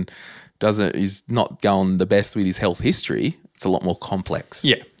 30 and he's not going the best with his health history, it's a lot more complex.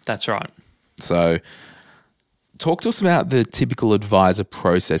 Yeah, that's right. So talk to us about the typical advisor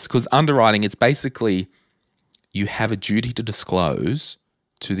process because underwriting, it's basically you have a duty to disclose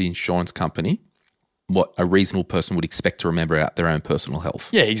to the insurance company what a reasonable person would expect to remember about their own personal health.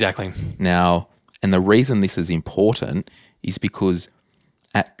 Yeah, exactly. Now, and the reason this is important is because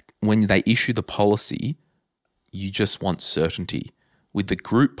when they issue the policy, you just want certainty. With the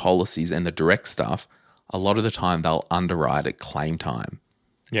group policies and the direct stuff, a lot of the time they'll underwrite at claim time.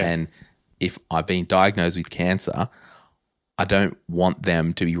 Yeah. And if I've been diagnosed with cancer, I don't want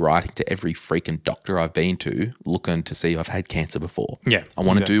them to be writing to every freaking doctor I've been to looking to see if I've had cancer before. Yeah. I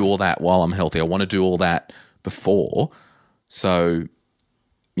want to do all that while I'm healthy. I want to do all that before. So,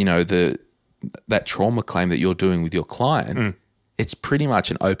 that trauma claim that you're doing with your client, it's pretty much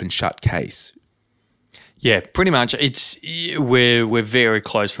an open shut case. Yeah, pretty much. We're very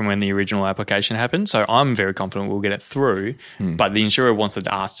close from when the original application happened, so I'm very confident we'll get it through. But the insurer wants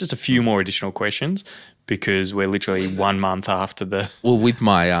to ask just a few more additional questions because we're literally 1 month after the. Well, with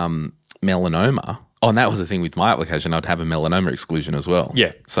my melanoma, and that was the thing with my application, I'd have a melanoma exclusion as well.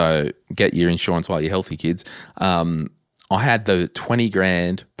 Yeah. So get your insurance while you're healthy, kids. I had the 20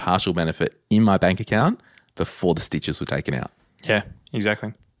 grand partial benefit in my bank account before the stitches were taken out. Yeah,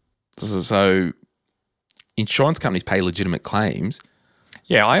 exactly. So insurance companies pay legitimate claims.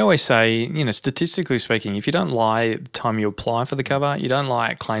 Yeah, I always say, statistically speaking, if you don't lie at the time you apply for the cover, you don't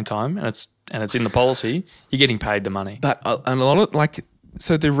lie at claim time, and it's in the policy, you're getting paid the money. But and a lot of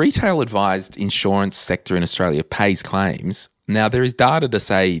so the retail advised insurance sector in Australia pays claims. Now there is data to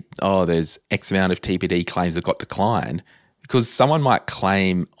say, there's X amount of TPD claims that got declined, because someone might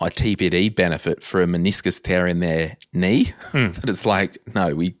claim a TPD benefit for a meniscus tear in their knee. But it's like,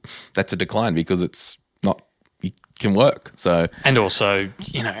 no, that's a decline because it's not. You can work. So, and also,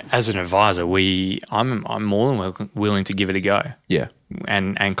 as an advisor, I'm more than willing to give it a go. Yeah,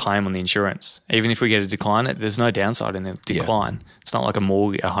 and claim on the insurance, even if we get a decline. There's no downside in the decline. Yeah. It's not like a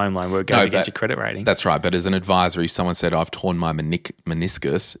mortgage, a home loan where it goes against your credit rating. That's right. But as an advisor, if someone said, "I've torn my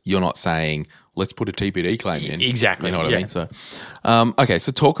meniscus," you're not saying, "Let's put a TPD claim in." Exactly. You know what I mean? So, okay.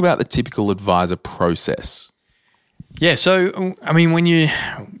 So talk about the typical advisor process. Yeah, so I mean, when you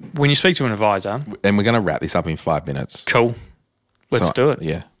speak to an advisor, and we're going to wrap this up in 5 minutes. Cool, let's do it.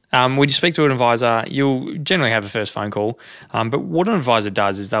 Yeah. When you speak to an advisor, you'll generally have a first phone call. But what an advisor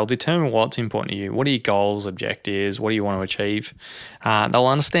does is they'll determine what's important to you. What are your goals, objectives? What do you want to achieve? They'll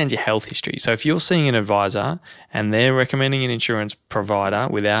understand your health history. So if you're seeing an advisor and they're recommending an insurance provider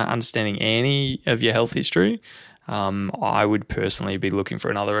without understanding any of your health history, I would personally be looking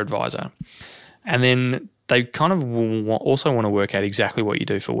for another advisor. And then they kind of also want to work out exactly what you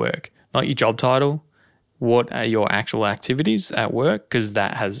do for work, not your job title. What are your actual activities at work? Because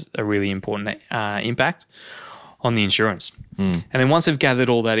that has a really important impact on the insurance. And then once they've gathered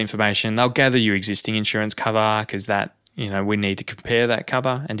all that information, they'll gather your existing insurance cover, because that, we need to compare that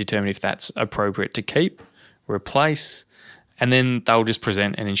cover and determine if that's appropriate to keep, replace, and then they'll just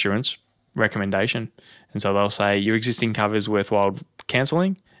present an insurance recommendation. And so they'll say your existing cover is worthwhile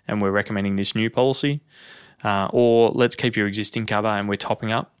cancelling, and we're recommending this new policy, or let's keep your existing cover and we're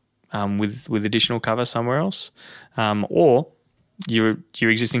topping up with additional cover somewhere else, or your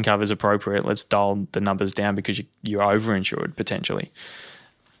existing cover is appropriate. Let's dial the numbers down because you're overinsured potentially.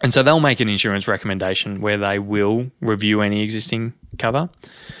 And so they'll make an insurance recommendation where they will review any existing cover.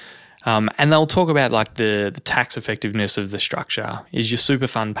 And they'll talk about like the tax effectiveness of the structure. Is your super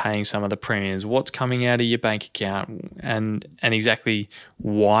fund paying some of the premiums? What's coming out of your bank account? And exactly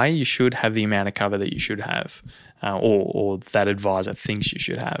why you should have the amount of cover that you should have, or that advisor thinks you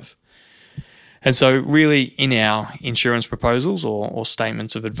should have. And so really in our insurance proposals or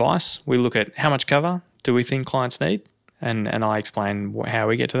statements of advice, we look at how much cover do we think clients need? And I explain how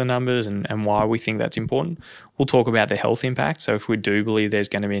we get to the numbers and why we think that's important. We'll talk about the health impact. So if we do believe there's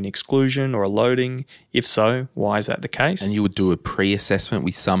going to be an exclusion or a loading, if so, why is that the case? And you would do a pre-assessment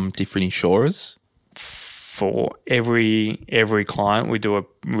with some different insurers? For every client, we do a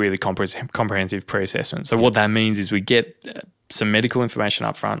really comprehensive pre-assessment. So what that means is we get some medical information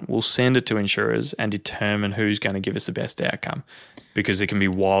up front. We'll send it to insurers and determine who's going to give us the best outcome, because there can be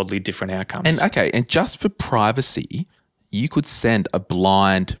wildly different outcomes. And just for privacy, you could send a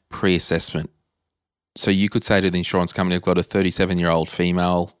blind pre-assessment. So you could say to the insurance company, I've got a 37-year-old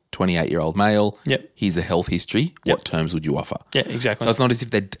female, 28-year-old male. Yep. Here's the health history. Yep. What terms would you offer? Yeah, exactly. So it's not as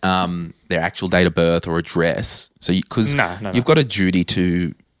if their actual date of birth or address. So because No. You've got a duty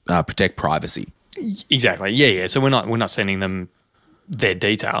to protect privacy. Exactly. Yeah. So we're not sending them their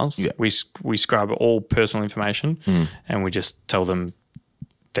details. Yeah. We scrub all personal information and we just tell them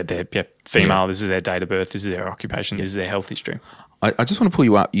that they're female. Yeah. This is their date of birth. This is their occupation. This is their health history. I just want to pull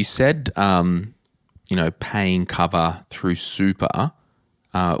you up. You said, paying cover through super.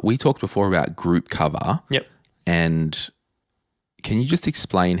 We talked before about group cover. Yep. And can you just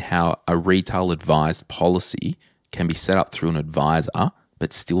explain how a retail advised policy can be set up through an advisor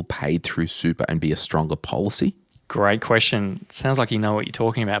but still paid through super and be a stronger policy? Great question. Sounds like you know what you're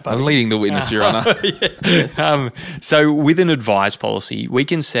talking about, buddy. I'm leading the witness, Your Honour. So with an advised policy, we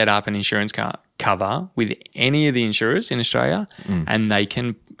can set up an insurance cover with any of the insurers in Australia and they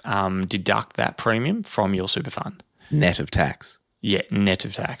can deduct that premium from your super fund. Net of tax. Yeah, net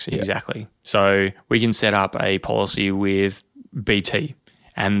of tax, exactly. So we can set up a policy with BT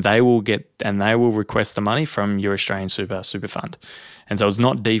and they will request the money from your Australian super fund. And so it's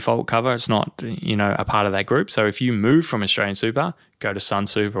not default cover. It's not, a part of that group. So if you move from Australian Super, go to Sun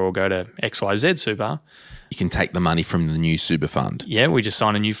Super or go to XYZ Super, you can take the money from the new super fund. Yeah, we just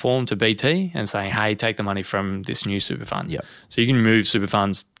sign a new form to BT and say, hey, take the money from this new super fund. Yep. So you can move super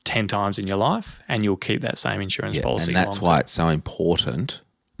funds 10 times in your life and you'll keep that same insurance policy. And that's why it's so important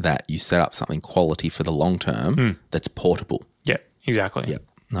that you set up something quality for the long term that's portable. Yeah, exactly. Yep.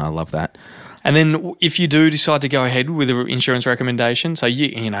 No, I love that. And then if you do decide to go ahead with an insurance recommendation, so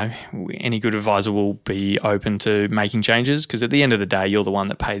you know, any good advisor will be open to making changes, because at the end of the day, you're the one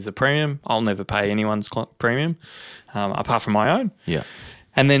that pays the premium. I'll never pay anyone's premium apart from my own. Yeah.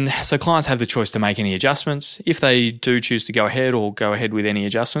 And then so clients have the choice to make any adjustments. If they do choose to go ahead with any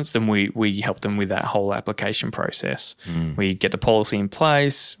adjustments, then we help them with that whole application process. We get the policy in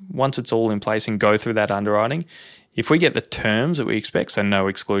place. Once it's all in place and go through that underwriting, if we get the terms that we expect, so no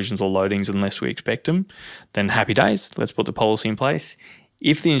exclusions or loadings unless we expect them, then happy days, let's put the policy in place.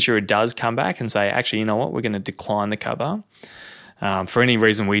 If the insurer does come back and say, actually, you know what, we're going to decline the cover for any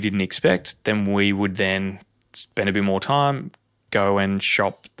reason we didn't expect, then we would then spend a bit more time, go and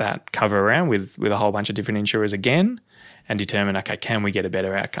shop that cover around with a whole bunch of different insurers again and determine, okay, can we get a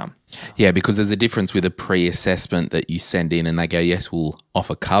better outcome? Yeah, because there's a difference with a pre-assessment that you send in and they go, yes, we'll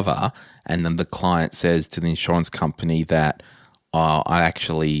offer cover. And then the client says to the insurance company that, I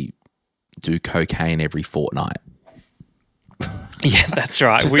actually do cocaine every fortnight. Yeah, that's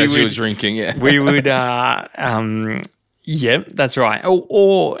right. Just as you were drinking, yeah. We would, yeah, that's right.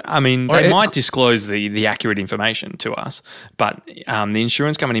 Or I mean, they might disclose the accurate information to us, but the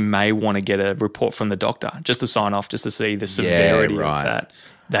insurance company may want to get a report from the doctor just to sign off, just to see the severity of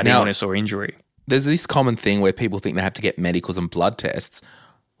that illness or injury. There's this common thing where people think they have to get medicals and blood tests.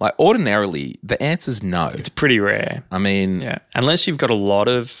 Like ordinarily, the answer's no. It's pretty rare. I mean, yeah, unless you've got a lot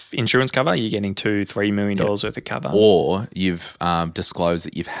of insurance cover, you're getting $2-3 million worth of cover, or you've disclosed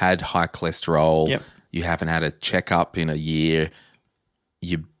that you've had high cholesterol. Yep. You haven't had a checkup in a year.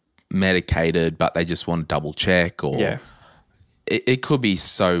 You're medicated, but they just want to double check. Or it could be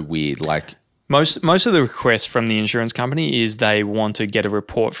so weird. Like most of the requests from the insurance company is they want to get a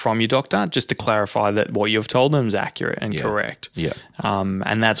report from your doctor just to clarify that what you've told them is accurate and correct. Yeah.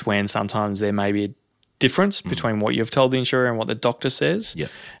 And that's when sometimes there may be a difference between what you've told the insurer and what the doctor says. Yeah.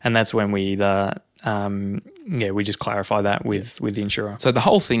 And that's when we either we just clarify that with the insurer. So the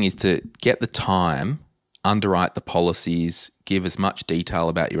whole thing is to get the time, underwrite the policies, give as much detail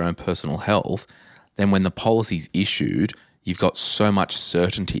about your own personal health. Then when the policy's issued, you've got so much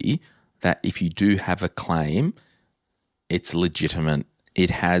certainty that if you do have a claim, it's legitimate.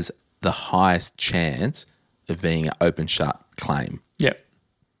 It has the highest chance of being an open shut claim. Yep.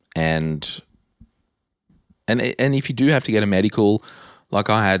 And if you do have to get a medical,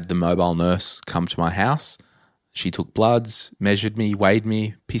 like I had the mobile nurse come to my house. She took bloods, measured me, weighed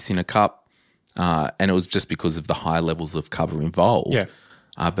me, piss in a cup, and it was just because of the high levels of cover involved. Yeah.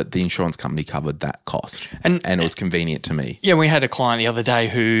 But the insurance company covered that cost, and it was convenient to me. Yeah, we had a client the other day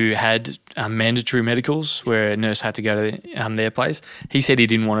who had mandatory medicals where a nurse had to go to their place. He said he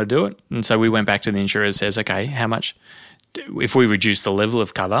didn't want to do it, and so we went back to the insurer and says, okay, how much? If we reduce the level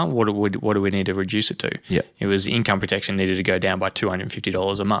of cover, what do we need to reduce it to? Yeah. It was income protection needed to go down by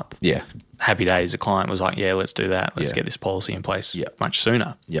 $250 a month. Yeah. Happy days. The client was like, yeah, let's do that. Let's get this policy in place much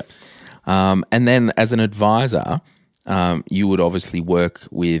sooner. Yeah. And then as an advisor, you would obviously work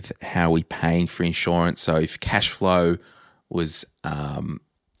with how we paying for insurance. So if cash flow was a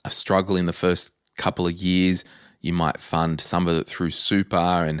struggle in the first couple of years, you might fund some of it through super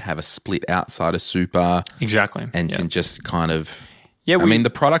and have a split outside of super. Exactly. And can just kind of I mean,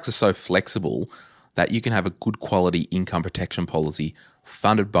 the products are so flexible that you can have a good quality income protection policy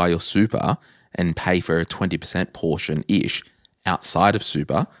funded by your super and pay for a 20% portion-ish outside of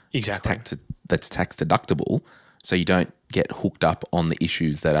super. Exactly. That's tax deductible, so you don't get hooked up on the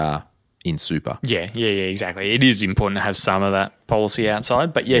issues that are in super. Yeah, exactly. It is important to have some of that policy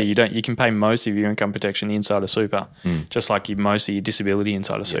outside, but you can pay most of your income protection inside of super, just like most of your disability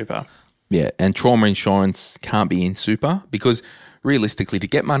inside of super. Yeah, and trauma insurance can't be in super because realistically, to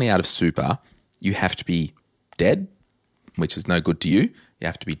get money out of super, you have to be dead, which is no good to you. You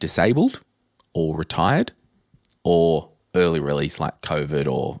have to be disabled or retired or early release like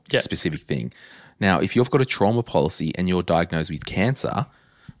COVID or specific thing. Now, if you've got a trauma policy and you're diagnosed with cancer,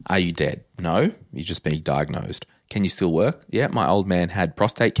 are you dead? No, you're just being diagnosed. Can you still work? Yeah, my old man had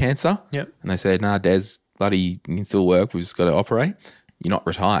prostate cancer. Yep. And they said, nah, Des, bloody, you can still work. We've just got to operate. You're not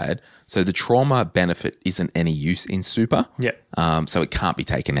retired. So the trauma benefit isn't any use in super. Yep. So it can't be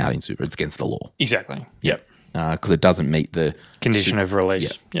taken out in super. It's against the law. Exactly. Yep. Because it doesn't meet the condition of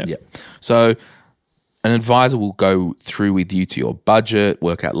release. Yeah. So an advisor will go through with you to your budget,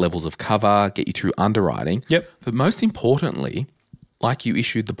 work out levels of cover, get you through underwriting. Yep. But most importantly, like you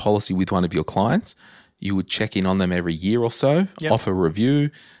issued the policy with one of your clients, you would check in on them every year or so, offer a review.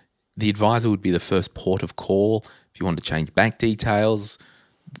 The advisor would be the first port of call if you want to change bank details.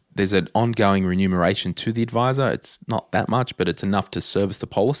 There's an ongoing remuneration to the advisor. It's not that much, but it's enough to service the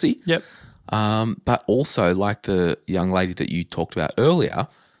policy. Yep. But also, like the young lady that you talked about earlier,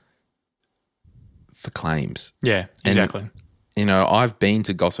 for claims. Yeah, exactly. And, I've been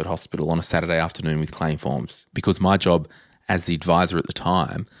to Gosford Hospital on a Saturday afternoon with claim forms because my job as the advisor at the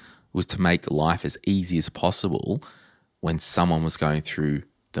time was to make life as easy as possible when someone was going through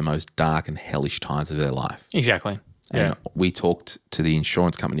the most dark and hellish times of their life. Exactly. And we talked to the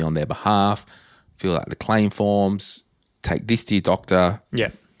insurance company on their behalf, fill out the claim forms, take this to your doctor. Yeah.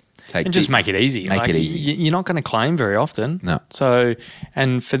 And just make it easy. Make it easy. You're not going to claim very often. No. So,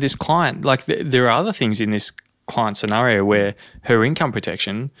 and for this client, like there are other things in this client scenario where her income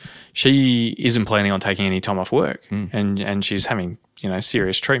protection, she isn't planning on taking any time off work and she's having,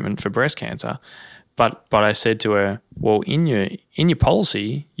 serious treatment for breast cancer. But I said to her, well, in your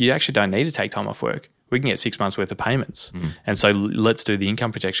policy, you actually don't need to take time off work. We can get 6 months worth of payments. And so let's do the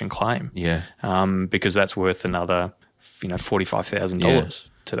income protection claim. Yeah. Because that's worth another, $45,000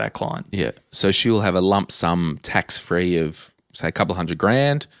 to that client. Yeah. So she'll have a lump sum tax-free of, say, a couple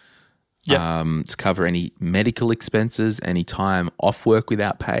 $100,000 to cover any medical expenses, any time off work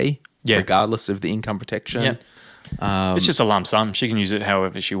without pay, regardless of the income protection. Yeah. It's just a lump sum. She can use it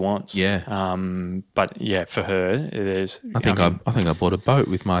however she wants. Yeah. But yeah, for her, there's. I think I bought a boat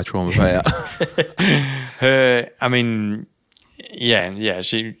with my trauma payout.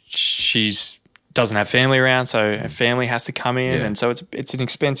 She's doesn't have family around, so her family has to come in, and so it's an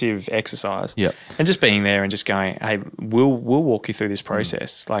expensive exercise. Yeah. And just being there and just going, hey, we'll walk you through this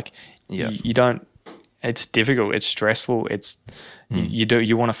process. Like, you don't. It's difficult. It's stressful. It's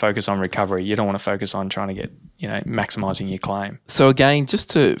you want to focus on recovery. You don't want to focus on trying to get maximizing your claim. So again, just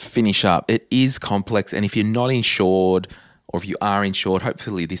to finish up, it is complex, and if you're not insured or if you are insured,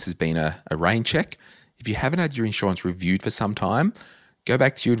 hopefully this has been a rain check. If you haven't had your insurance reviewed for some time, go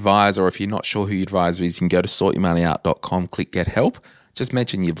back to your advisor, or if you're not sure who your advisor is, you can go to sortyourmoneyout.com, click Get Help. Just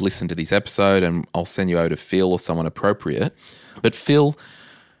mention you've listened to this episode and I'll send you over to Phil or someone appropriate. But Phil,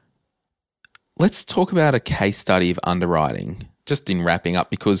 let's talk about a case study of underwriting, just in wrapping up,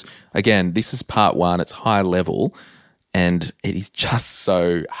 because again, this is part one, it's high level and it is just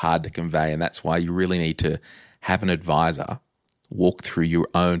so hard to convey, and that's why you really need to have an advisor walk through your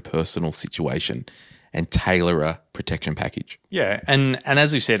own personal situation and tailor a protection package. Yeah, and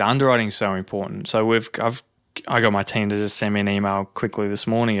as you said, underwriting is so important. So I got my team to just send me an email quickly this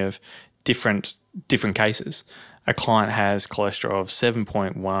morning of different cases. A client has cholesterol of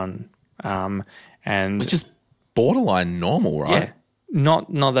 7.1, and which is borderline normal, right? Yeah,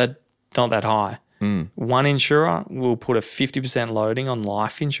 not that high. One insurer will put a 50% loading on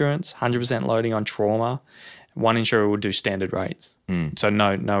life insurance, 100% loading on trauma. One insurer would do standard rates, so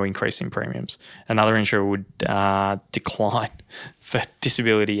no increase in premiums. Another insurer would decline for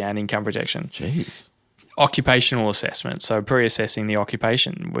disability and income protection. Jeez. Occupational assessment, so pre-assessing the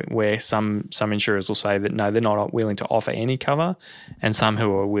occupation, where some insurers will say that no, they're not willing to offer any cover, and some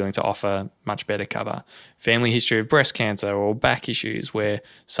who are willing to offer much better cover. Family history of breast cancer or back issues, where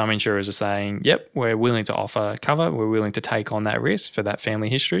some insurers are saying, yep, we're willing to offer cover, we're willing to take on that risk for that family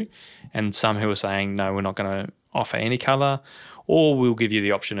history, and some who are saying, no, we're not going to offer any cover, or we'll give you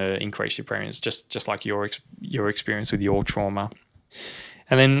the option to increase your premiums, just like your experience with your trauma.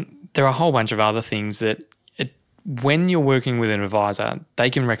 And then there are a whole bunch of other things that when you're working with an advisor, they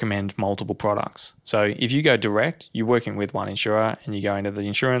can recommend multiple products. So if you go direct, you're working with one insurer and you go into the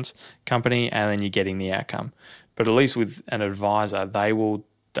insurance company and then you're getting the outcome. But at least with an advisor, they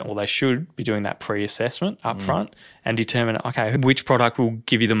should be doing that pre-assessment up front and determine, okay, which product will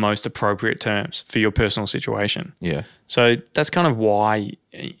give you the most appropriate terms for your personal situation. Yeah. So that's kind of why,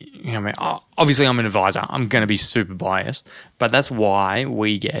 obviously I'm an advisor. I'm going to be super biased, but that's why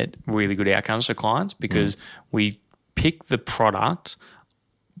we get really good outcomes for clients, because we pick the product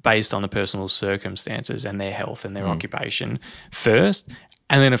based on the personal circumstances and their health and their occupation first.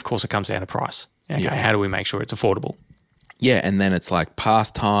 And then, of course, it comes down to price. Okay, how do we make sure it's affordable? Yeah, and then it's like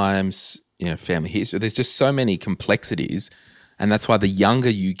pastimes, family history. There's just so many complexities, and that's why the younger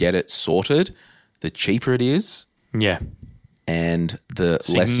you get it sorted, the cheaper it is. Yeah. And the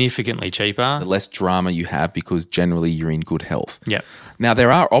significantly cheaper. The less drama you have, because generally you're in good health. Yeah. Now,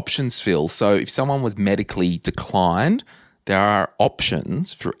 there are options, Phil. So if someone was medically declined, there are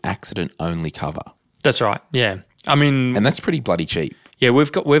options for accident-only cover. That's right, yeah. And that's pretty bloody cheap. Yeah,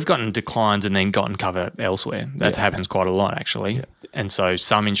 we've gotten declines and then gotten cover elsewhere. That happens quite a lot, actually. Yeah. And so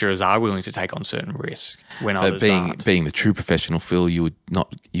some insurers are willing to take on certain risks when others aren't. Being the true professional, Phil, you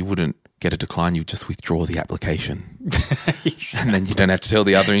wouldn't get a decline, you just withdraw the application. And then you don't have to tell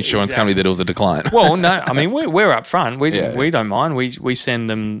the other insurance company that it was a decline. Well, no, I mean, we're up front. We don't mind. We send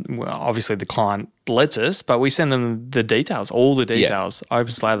them, well, obviously the client lets us, but we send them the details, all the details.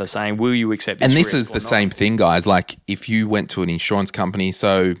 Open slather saying, will you accept this And this risk is or the not? same thing, guys. Like if you went to an insurance company,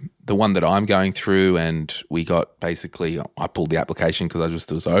 so the one that I'm going through and we got basically, I pulled the application because I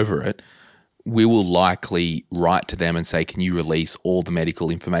just was over it. We will likely write to them and say, can you release all the medical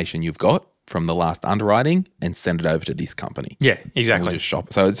information you've got from the last underwriting and send it over to this company? Yeah, And exactly. we'll just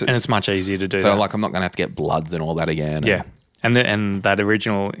shop. So it's much easier to do so that. like I'm not going to have to get bloods and all that again. Yeah. And that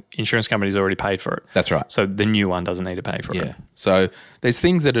original insurance company's already paid for it. That's right. So the new one doesn't need to pay for Yeah. it. So there's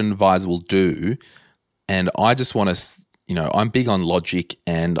things that an advisor will do, and I just want to, I'm big on logic,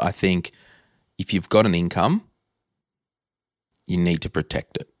 and I think if you've got an income, you need to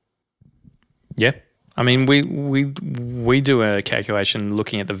protect it. Yeah. I mean, we do a calculation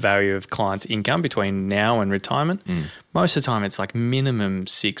looking at the value of clients' income between now and retirement. Most of the time, it's like minimum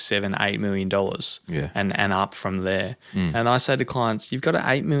 $6, $7, $8 million, and up from there. And I say to clients, you've got an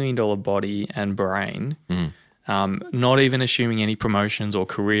 $8 million body and brain, not even assuming any promotions or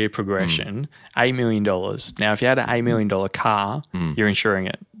career progression. $8 million. Now, if you had an $8 million car, you're insuring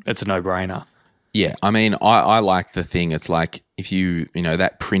it. It's a no-brainer. Yeah. I mean, I like the thing. It's like if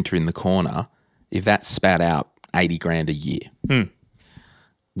that printer in the corner, if that spat out 80 grand a year,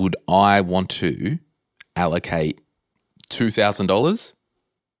 would I want to allocate $2,000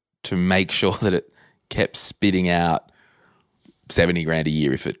 to make sure that it kept spitting out 70 grand a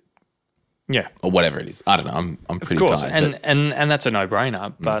year or whatever it is? I don't know. I'm pretty Of course, tired. and that's a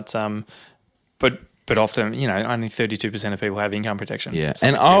no-brainer. But often, only 32% of people have income protection. Yeah. So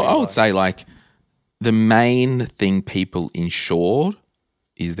And I would say like the main thing people insure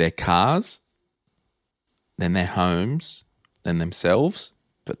is their cars, then their homes, then themselves.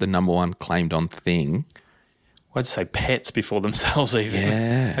 But the number one claimed on thing. I'd say pets before themselves even.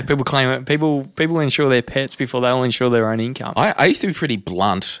 Yeah. Like people insure their pets before they'll insure their own income. I used to be pretty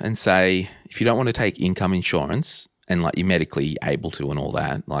blunt and say, if you don't want to take income insurance and like you're medically able to and all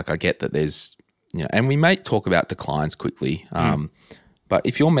that, like I get that there's, and we may talk about declines quickly. But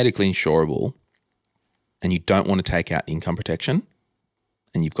if you're medically insurable and you don't want to take out income protection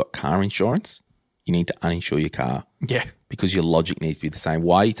and you've got car insurance, you need to uninsure your car. Yeah. Because your logic needs to be the same.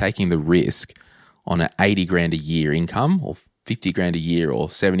 Why are you taking the risk on an 80 grand a year income or 50 grand a year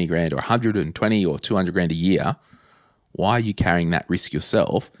or 70 grand or 120 or 200 grand a year? Why are you carrying that risk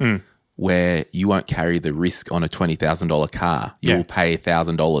yourself where you won't carry the risk on a $20,000 car? You will pay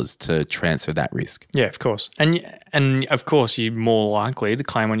 $1,000 to transfer that risk. Yeah, of course. And of course, you're more likely to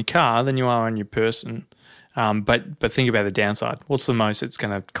claim on your car than you are on your person. But think about the downside. What's the most it's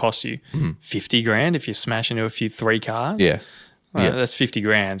going to cost you? 50 grand if you smash into 3 cars? Yeah. That's 50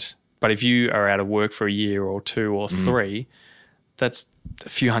 grand. But if you are out of work for a year or 2 or 3, that's a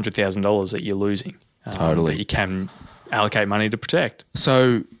few $100,000 that you're losing. Totally. That you can allocate money to protect.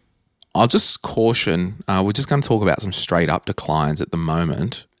 So I'll just caution, we're just going to talk about some straight up declines at the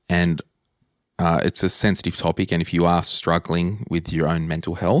moment. And it's a sensitive topic. And if you are struggling with your own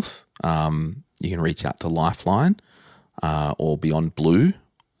mental health, you can reach out to Lifeline or Beyond Blue,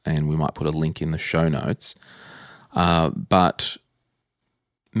 and we might put a link in the show notes. But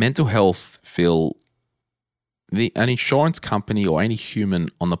mental health, Phil, an insurance company or any human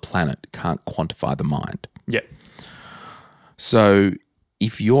on the planet can't quantify the mind. Yeah. So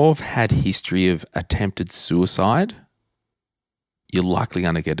if you've had history of attempted suicide, you're likely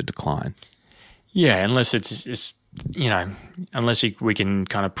going to get a decline. Yeah, unless we can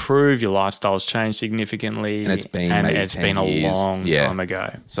kind of prove your lifestyle's changed significantly, And it's been maybe 10 a years. long time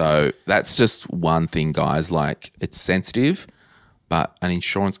ago. So that's just one thing, guys. Like, it's sensitive, but an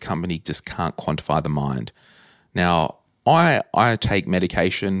insurance company just can't quantify the mind. Now, I take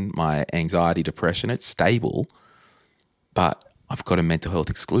medication, my anxiety, depression, it's stable, but I've got a mental health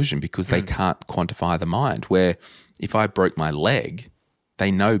exclusion because they can't quantify the mind. Where if I broke my leg, they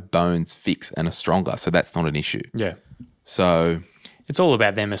know bones fix and are stronger, so that's not an issue. Yeah. So It's all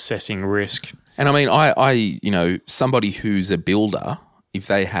about them assessing risk. And I mean, I somebody who's a builder, if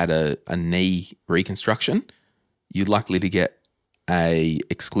they had a knee reconstruction, you're likely to get a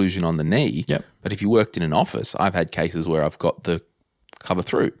exclusion on the knee. Yep. But if you worked in an office, I've had cases where I've got the cover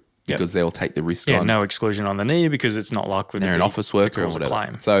through because they'll take the risk on. No exclusion on the knee because it's not likely They're an office worker or cause a whatever.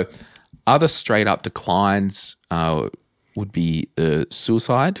 claim. So other straight up declines would be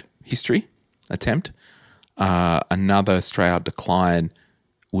suicide history attempt. Another straight up decline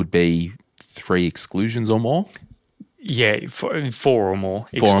would be 3 exclusions or more. Yeah, 4 or more.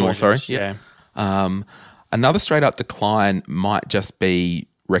 4 or more, sorry. Yeah. Another straight up decline might just be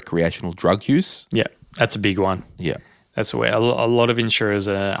recreational drug use. Yeah, that's a big one. Yeah. That's where a lot of insurers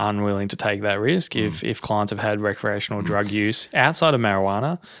are unwilling to take that risk. If clients have had recreational drug use outside of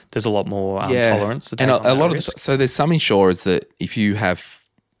marijuana, there's a lot more tolerance to take and on that risk. so there's some insurers that if you have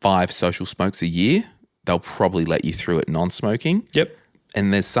 5 social smokes a year, they'll probably let you through it non-smoking. Yep.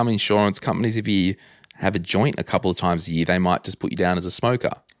 And there's some insurance companies, if you have a joint a couple of times a year, they might just put you down as a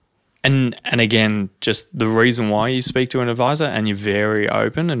smoker. And again, just the reason why you speak to an advisor and you're very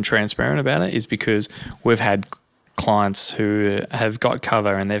open and transparent about it is because we've had clients who have got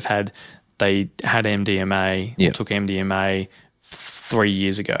cover and they had MDMA, Yeah. or took MDMA 3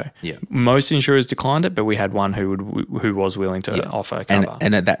 years ago. Yeah. Most insurers declined it, but we had one who was willing to offer cover.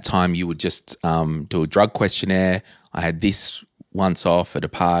 And at that time, you would just do a drug questionnaire. I had this once off at a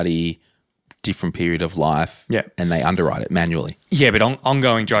party, different period of life. Yeah. And they underwrite it manually. Yeah, but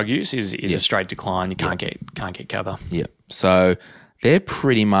ongoing drug use is a straight decline. You can't get cover. Yeah. So they're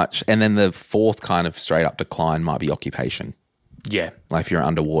pretty much, and then the fourth kind of straight up decline might be occupation. Yeah. Like if you're an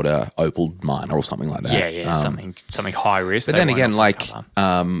underwater opal miner or something like that. Yeah, something high risk. But then again, like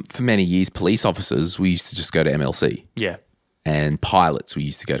for many years, police officers, we used to just go to MLC. Yeah. And pilots, we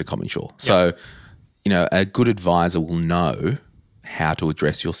used to go to CommInsure. So, a good advisor will know how to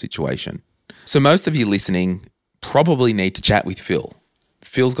address your situation. So most of you listening probably need to chat with Phil.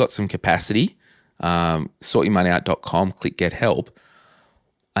 Phil's got some capacity. Sortyourmoneyout.com, click get help.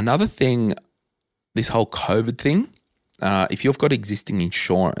 Another thing, this whole COVID thing, if you've got existing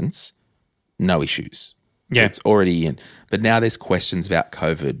insurance, no issues. Yeah. It's already in. But now there's questions about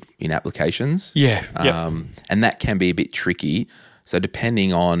COVID in applications. Yeah. And that can be a bit tricky. So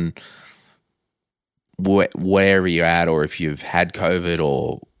depending on where you're at or if you've had COVID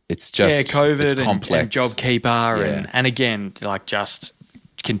or it's just COVID it's complex. and JobKeeper and again, like just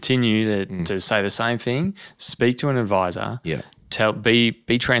continue to say the same thing. Speak to an advisor. Yeah.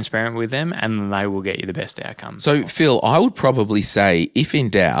 Be transparent with them and they will get you the best outcome. So Phil, I would probably say if in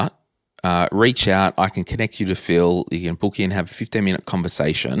doubt, reach out. I can connect you to Phil. You can book in, have a 15-minute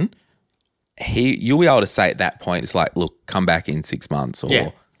conversation. You'll be able to say at that point, it's like, look, come back in 6 months. Or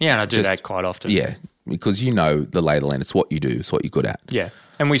yeah, and I do that quite often. Yeah, because you know the lay of the land. It's what you do. It's what you're good at. Yeah,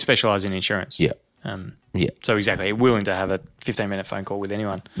 and we specialise in insurance. Yeah. So exactly, willing to have a 15-minute phone call with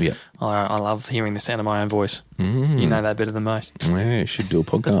anyone. Yeah. I love hearing the sound of my own voice. You know that better than most. Yeah, you should do a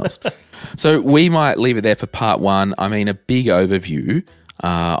podcast. So we might leave it there for part 1. I mean, a big overview.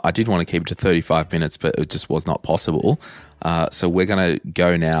 I did want to keep it to 35 minutes, but it just was not possible. So we're going to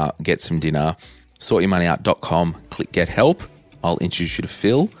go now, get some dinner, sortyourmoneyout.com, click get help. I'll introduce you to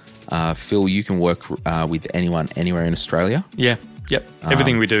Phil. Phil, you can work with anyone anywhere in Australia. Yeah. Yep.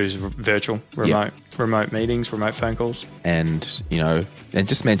 Everything we do is virtual, remote meetings, remote phone calls. And, and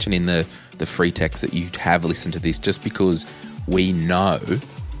just mention in the free text that you have listened to this just because we know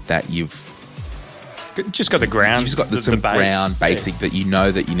that you've just got the ground. You've just got some ground basic that you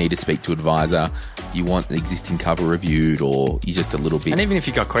know that you need to speak to an advisor. You want the existing cover reviewed or you just a little bit. And even if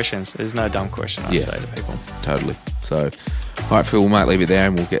you've got questions, there's no dumb question I say to people. Totally. So, all right, Phil, we might leave it there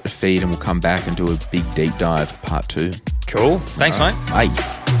and we'll get a feed and we'll come back and do a big deep dive for part 2. Cool. Thanks, mate. Bye.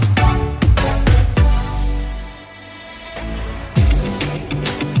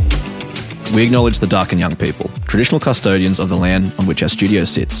 We acknowledge the Darkin Young people, traditional custodians of the land on which our studio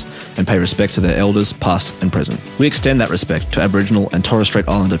sits, and pay respect to their elders, past and present. We extend that respect to Aboriginal and Torres Strait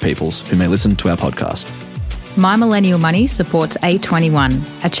Islander peoples who may listen to our podcast. My Millennial Money supports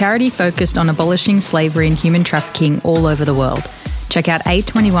A21, a charity focused on abolishing slavery and human trafficking all over the world. Check out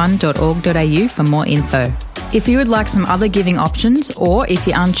a21.org.au for more info. If you would like some other giving options, or if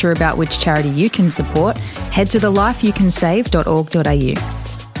you're unsure about which charity you can support, head to thelifeyoucansave.org.au.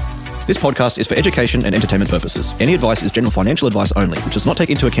 This podcast is for education and entertainment purposes. Any advice is general financial advice only, which does not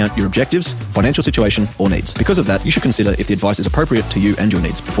take into account your objectives, financial situation, or needs. Because of that, you should consider if the advice is appropriate to you and your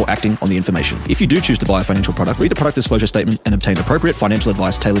needs before acting on the information. If you do choose to buy a financial product, read the product disclosure statement and obtain appropriate financial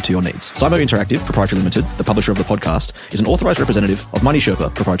advice tailored to your needs. Simo Interactive Proprietary Limited, the publisher of the podcast, is an authorised representative of Money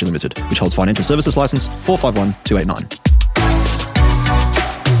Sherpa Proprietary Limited, which holds financial services license 451289.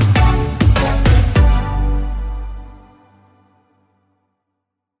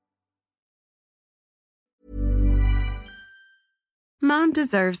 Mom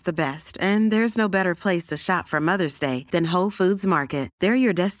deserves the best, and there's no better place to shop for Mother's Day than Whole Foods Market. They're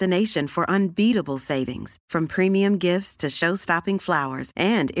your destination for unbeatable savings, from premium gifts to show-stopping flowers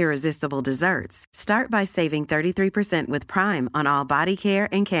and irresistible desserts. Start by saving 33% with Prime on all body care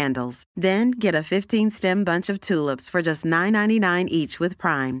and candles. Then get a 15-stem bunch of tulips for just $9.99 each with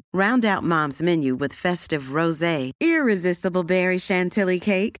Prime. Round out Mom's menu with festive rosé, irresistible berry chantilly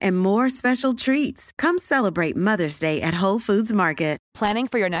cake, and more special treats. Come celebrate Mother's Day at Whole Foods Market. Planning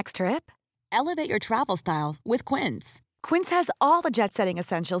for your next trip? Elevate your travel style with Quince. Quince has all the jet-setting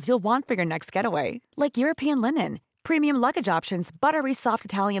essentials you'll want for your next getaway, like European linen, premium luggage options, buttery soft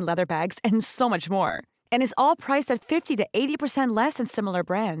Italian leather bags, and so much more. And is all priced at 50 to 80% less than similar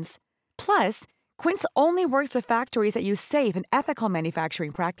brands. Plus, Quince only works with factories that use safe and ethical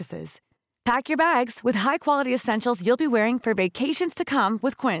manufacturing practices. Pack your bags with high-quality essentials you'll be wearing for vacations to come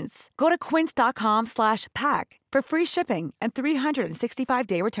with Quince. Go to quince.com/pack for free shipping and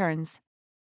 365-day returns.